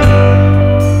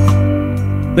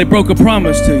 They broke a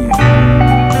promise to you.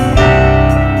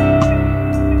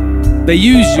 They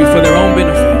used you for their own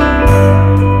benefit.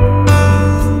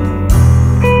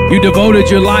 You devoted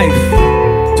your life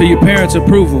to your parents'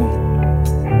 approval,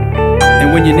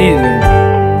 and when you needed them,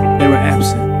 they were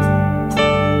absent.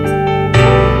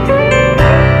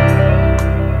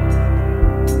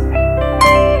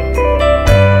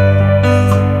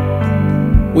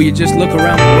 Will you just look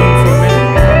around the room for a minute?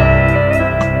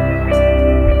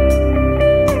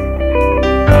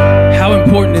 How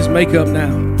important is makeup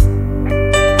now?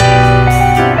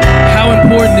 How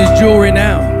important is jewelry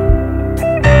now?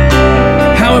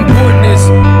 How important is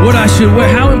what I should wear?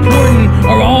 How important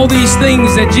are all these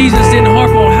things that Jesus didn't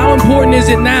harp on? How important is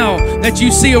it now that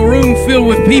you see a room filled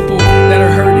with people that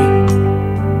are hurting?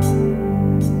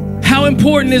 How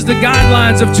important is the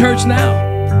guidelines of church now?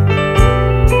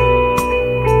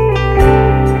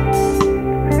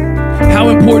 How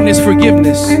important is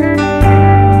forgiveness?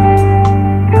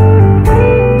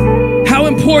 How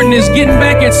important is getting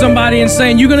back at somebody and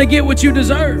saying, you're going to get what you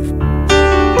deserve?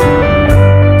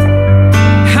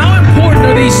 How important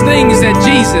are these things that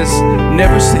Jesus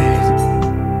never said?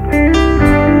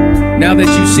 Now that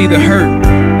you see the hurt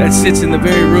that sits in the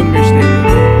very room you're standing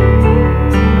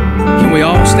in, can we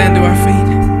all stand to our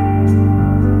feet?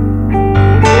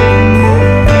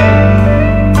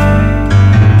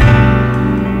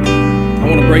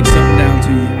 Break something down to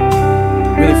you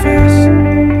really fast.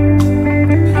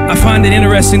 I find it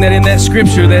interesting that in that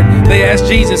scripture that they asked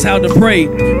Jesus how to pray.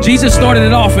 Jesus started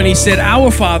it off and he said, Our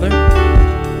Father.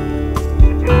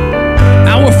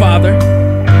 Our Father.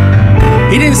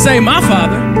 He didn't say my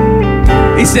Father.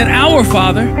 He said our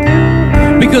Father,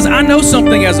 because I know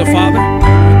something as a father.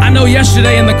 I know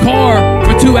yesterday in the car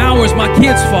for 2 hours my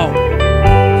kids fought.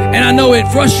 And I know it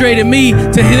frustrated me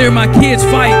to hear my kids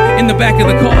fight in the back of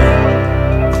the car.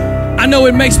 I know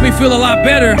it makes me feel a lot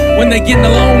better when they're getting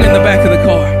along in the back of the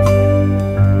car.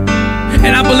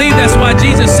 And I believe that's why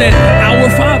Jesus said, our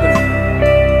Father.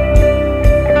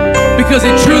 Because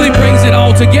it truly brings it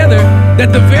all together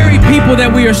that the very people that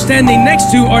we are standing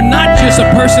next to are not just a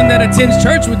person that attends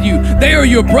church with you. They are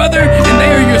your brother and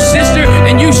they are your sister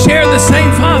and you share the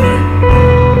same Father.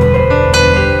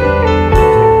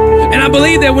 And I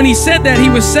believe that when he said that, he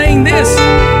was saying this,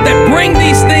 that bring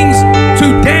these things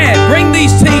to Dad, bring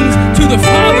these things to the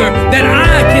Father, that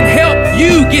I can help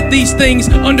you get these things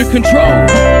under control.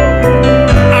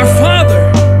 Our Father.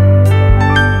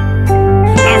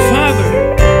 Our Father.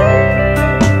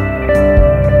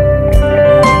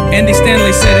 Andy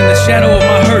Stanley said, in the shadow of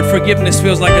my hurt, forgiveness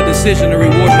feels like a decision to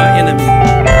reward my enemy.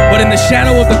 But in the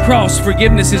shadow of the cross,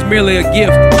 forgiveness is merely a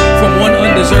gift from one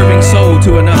undeserving soul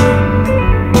to another.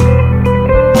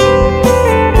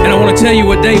 I want to tell you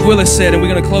what Dave Willis said, and we're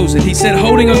going to close it. He said,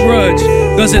 holding a grudge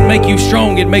doesn't make you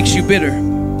strong, it makes you bitter.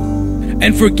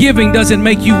 And forgiving doesn't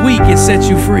make you weak, it sets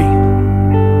you free.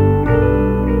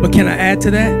 But can I add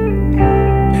to that?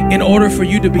 In order for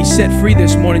you to be set free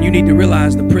this morning, you need to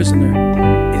realize the prisoner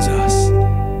is us.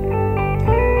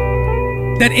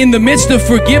 That in the midst of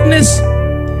forgiveness,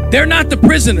 they're not the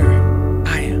prisoner,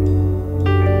 I am.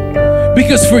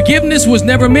 Because forgiveness was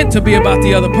never meant to be about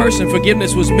the other person.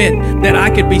 Forgiveness was meant that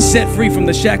I could be set free from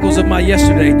the shackles of my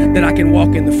yesterday, that I can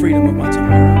walk in the freedom of my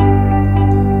tomorrow.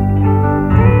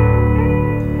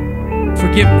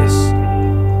 Forgiveness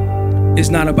is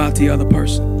not about the other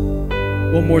person.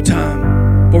 One more time.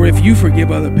 For if you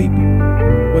forgive other people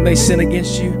when they sin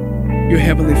against you, your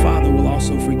heavenly Father will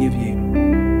also forgive you.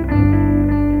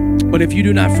 But if you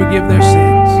do not forgive their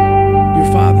sins, your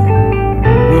Father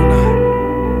will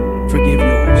not forgive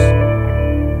yours.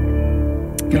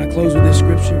 Can I close with this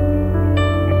scripture?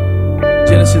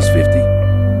 Genesis 50.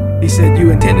 He said,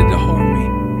 you intended to harm me,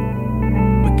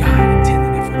 but God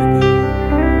intended it for the good.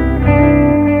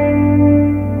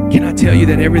 Can I tell you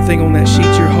that everything on that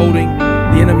sheet you're holding,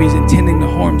 the enemy's intending to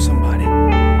harm somebody?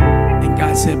 And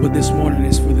God said, but this morning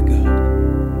is for the good.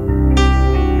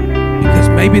 Because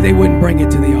maybe they wouldn't bring it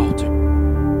to the altar.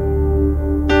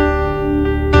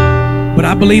 But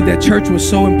I believe that church was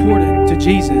so important to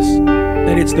Jesus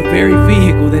that it's the very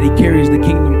vehicle that he carries the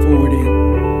kingdom forward in.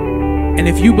 And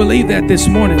if you believe that this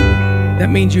morning, that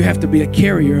means you have to be a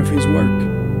carrier of his work.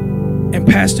 And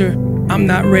Pastor, I'm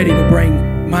not ready to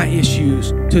bring my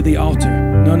issues to the altar.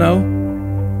 No.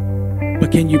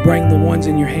 But can you bring the ones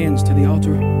in your hands to the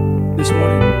altar this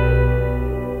morning?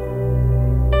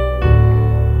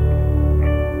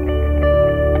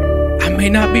 I may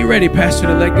not be ready, Pastor,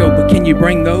 to let go, but can you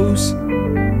bring those?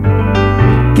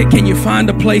 Can you find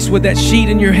a place with that sheet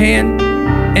in your hand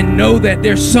and know that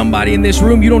there's somebody in this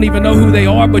room, you don't even know who they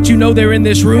are, but you know they're in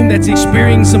this room that's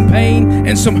experiencing some pain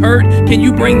and some hurt? Can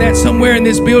you bring that somewhere in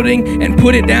this building and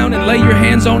put it down and lay your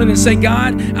hands on it and say,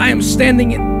 God, I am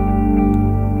standing in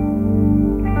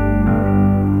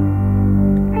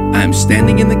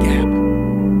the gap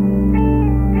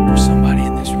for somebody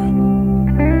in this room.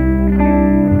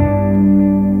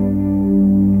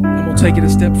 I'm going to take it a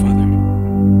step further.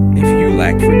 If you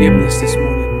lack forgiveness this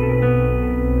morning,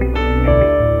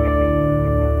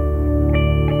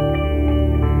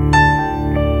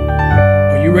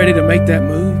 are you ready to make that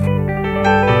move?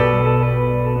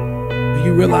 Do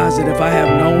you realize that if I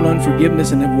have known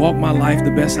unforgiveness and have walked my life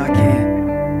the best I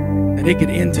can, that it could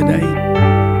end today?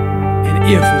 And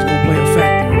if it's going to play a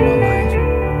factor in my life,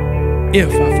 if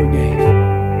I forgave.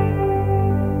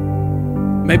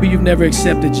 Maybe you've never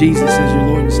accepted Jesus as your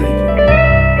Lord and Savior.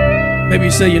 Maybe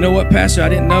you say, you know what, Pastor, I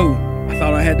didn't know. I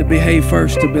thought I had to behave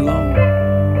first to belong.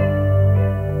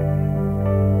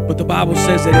 But the Bible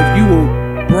says that if you will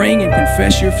bring and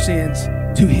confess your sins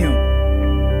to him,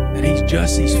 that he's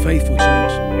just, he's faithful,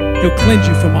 church. He'll cleanse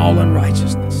you from all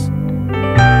unrighteousness.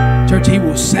 Church, he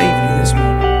will save you this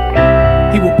morning.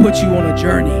 He will put you on a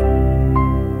journey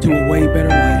to a way better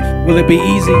life. Will it be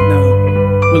easy? No.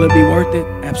 Will it be worth it?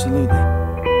 Absolutely.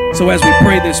 So as we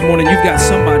pray this morning, you've got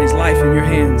somebody's life in your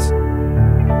hands.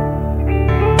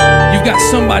 You've got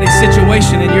somebody's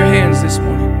situation in your hands this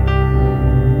morning.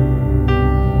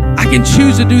 I can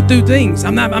choose to do two things.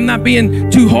 I'm not being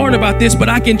too hard about this, but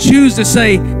I can choose to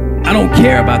say, I don't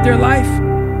care about their life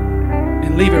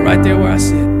and leave it right there where I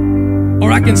sit.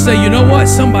 Or I can say, you know what?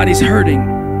 Somebody's hurting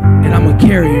and I'm a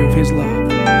carrier of his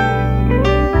love.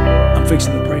 I'm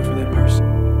fixing to pray for that person.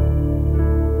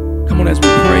 Come on, as we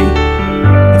pray.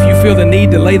 If you feel the need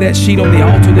to lay that sheet on the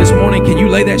altar this morning, can you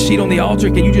lay that sheet on the altar?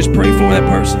 Can you just pray for that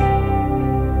person?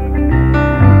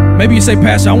 Maybe you say,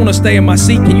 Pastor, I want to stay in my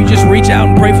seat. Can you just reach out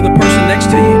and pray for the person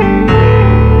next to you?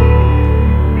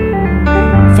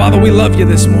 Father, we love you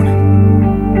this morning.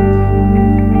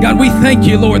 God, we thank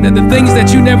you, Lord, that the things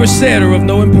that you never said are of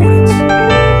no importance.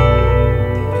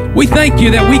 We thank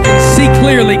you that we can see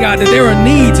clearly, God, that there are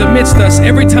needs amidst us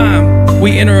every time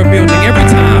we enter a building, every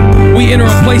time we enter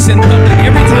a place in public,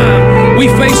 every time we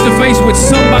face to face with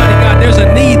somebody, God, there's a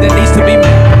need that needs to be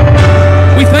met.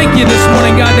 We thank you this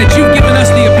morning, God, that you've given us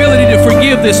the ability to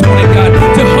forgive this morning, God,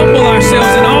 to humble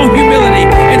ourselves in all humility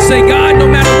and say, God, no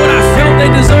matter what I felt they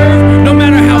deserve, no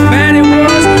matter how bad it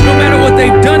was, no matter what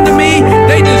they've done to me,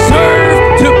 they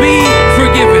deserve to be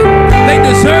forgiven. They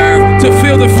deserve to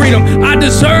feel the freedom. I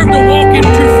deserve to walk in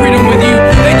true freedom with you.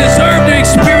 They deserve to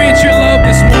experience your love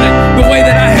this morning the way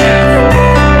that I have.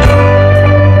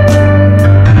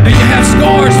 Do you have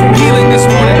scars from healing this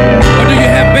morning? Or do you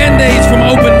have band-aids from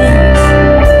open wounds?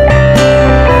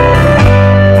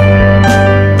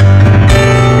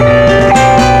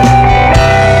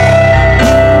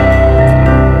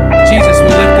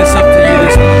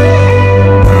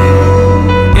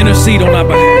 intercede on our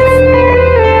behalf.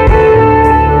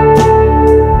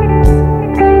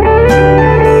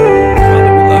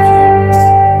 Father, we love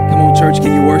you. Come on, church,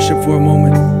 can you worship for a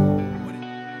moment?